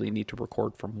only really need to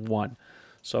record from 1.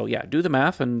 So, yeah, do the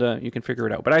math and you can figure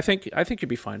it out. But I think you'd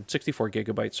be fine. 64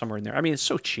 gigabytes, somewhere in there. I mean, it's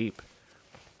so cheap.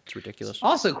 It's ridiculous.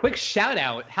 Also, quick shout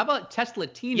out. How about Tesla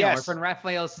Tino, Yes. our friend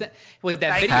Raphael, with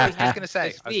that video? I was just going to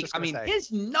say. I mean,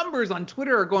 his numbers on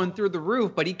Twitter are going through the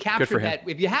roof, but he captured that.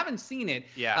 If you haven't seen it,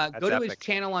 go to his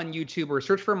channel on YouTube or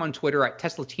search for him on Twitter at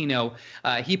Tesla Tino.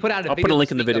 He put out a video. I'll put a link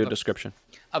in the video description.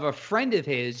 Of a friend of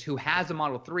his who has a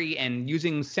Model 3 and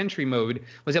using Sentry mode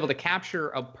was able to capture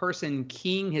a person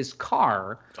keying his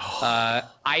car.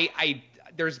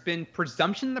 There's been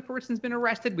presumption the person's been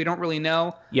arrested. We don't really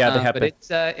know. Yeah, they have been.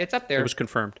 But it's up there. It was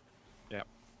confirmed. Yeah.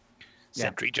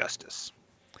 Sentry justice.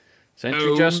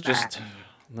 Sentry justice.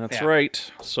 That's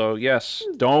right. So, yes,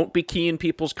 don't be keying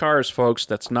people's cars, folks.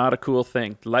 That's not a cool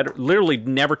thing. Literally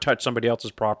never touch somebody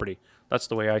else's property. That's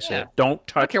the way I say it. Don't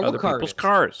touch other people's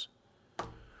cars.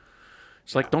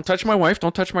 It's like, don't touch my wife,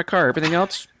 don't touch my car. Everything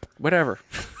else, whatever.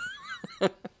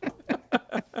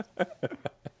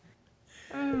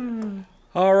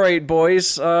 All right,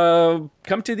 boys.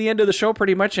 Come to the end of the show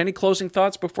pretty much. Any closing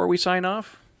thoughts before we sign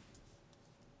off?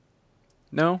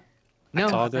 No? No,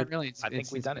 all not good. Really. I think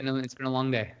we've done it. It's been a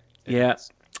long day. Yeah.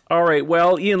 All right.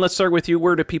 Well, Ian, let's start with you.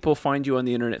 Where do people find you on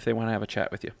the internet if they want to have a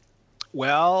chat with you?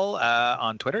 Well,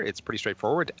 on Twitter, it's pretty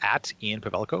straightforward. At Ian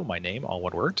Pavelko, my name, all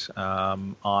one word.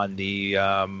 On the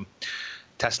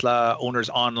Tesla Owners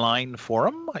Online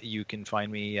forum, you can find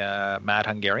me Mad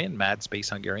Hungarian. Mad Space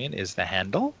Hungarian is the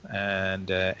handle. And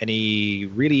any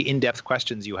really in-depth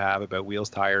questions you have about wheels,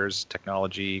 tires,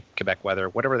 technology, Quebec weather,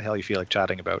 whatever the hell you feel like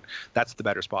chatting about, that's the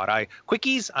better spot.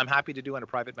 Quickies, I'm happy to do in a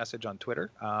private message on Twitter.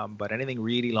 But anything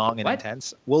really long and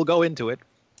intense, we'll go into it.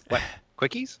 What?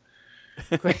 Quickies?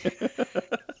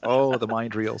 Oh, the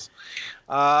mind reels.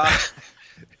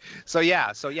 So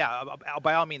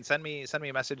by all means, send me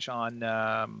a message on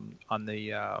the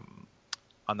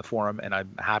forum, and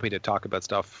I'm happy to talk about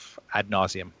stuff ad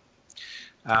nauseum.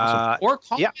 Or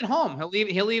call him at home.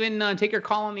 He'll even take your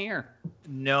call on the air.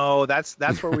 No, that's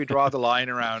where we draw the line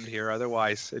around here.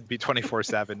 Otherwise, it'd be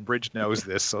 24/7. Bridge knows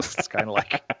this, so it's kind of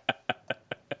like.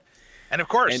 And of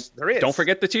course, there is. Don't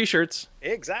forget the T-shirts.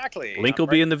 Exactly. Link will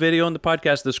be in the video in the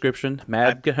podcast description.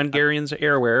 Mad Hungarian's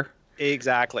Airwear.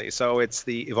 Exactly. So it's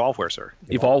the Evolveware, sir.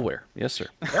 Evolveware. Yes, sir.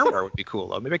 Airwear would be cool,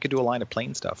 though. Maybe I could do a line of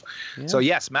plane stuff. Yeah. So,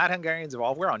 yes, Mad Hungarian's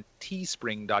Evolveware on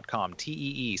teespring.com.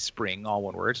 T-E-E, spring, all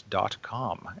one word,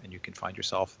 .com. And you can find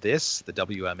yourself this, the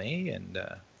WMA, and...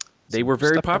 they were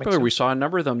very popular. We saw a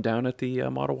number of them down at the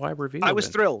Model Y reveal. I was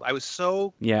thrilled. I was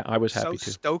so I was happy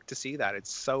too. Stoked to see that.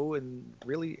 It's so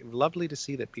really lovely to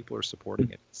see that people are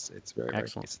supporting it. It's very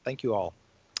excellent. Very nice. Thank you all.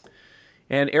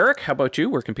 And Eric, how about you?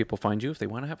 Where can people find you if they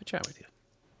want to have a chat with you?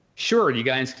 Sure. You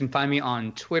guys can find me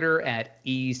on Twitter at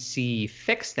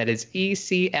ECFix. That is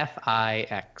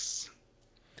ECFIX.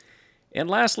 And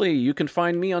lastly, you can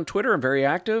find me on Twitter. I'm very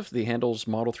active. The handle's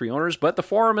Model 3 Owners, but the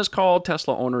forum is called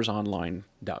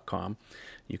TeslaOwnersOnline.com.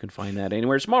 You can find that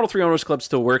anywhere. It's Model 3 Owners Club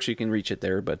still works. You can reach it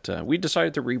there, but we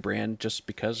decided to rebrand just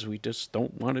because we just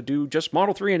don't want to do just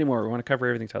Model 3 anymore. We want to cover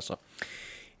everything Tesla.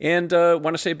 And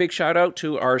want to say a big shout out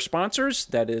to our sponsors.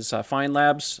 That is Fine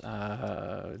Labs,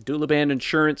 Doulaban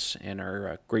Insurance, and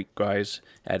our great guys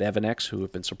at Evanex who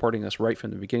have been supporting us right from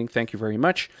the beginning. Thank you very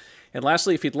much. And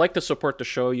lastly, if you'd like to support the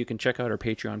show, you can check out our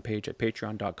Patreon page at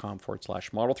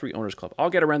patreon.com/Model 3 Owners Club. I'll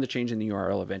get around to changing the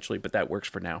URL eventually, but that works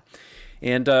for now.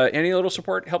 And any little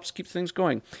support helps keep things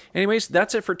going. Anyways,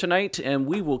 that's it for tonight, and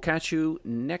we will catch you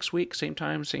next week, same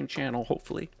time, same channel,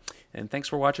 hopefully. And thanks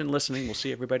for watching and listening. We'll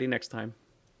see everybody next time.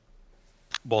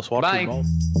 Bonsoir. Bye.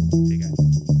 See you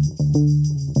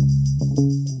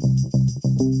guys.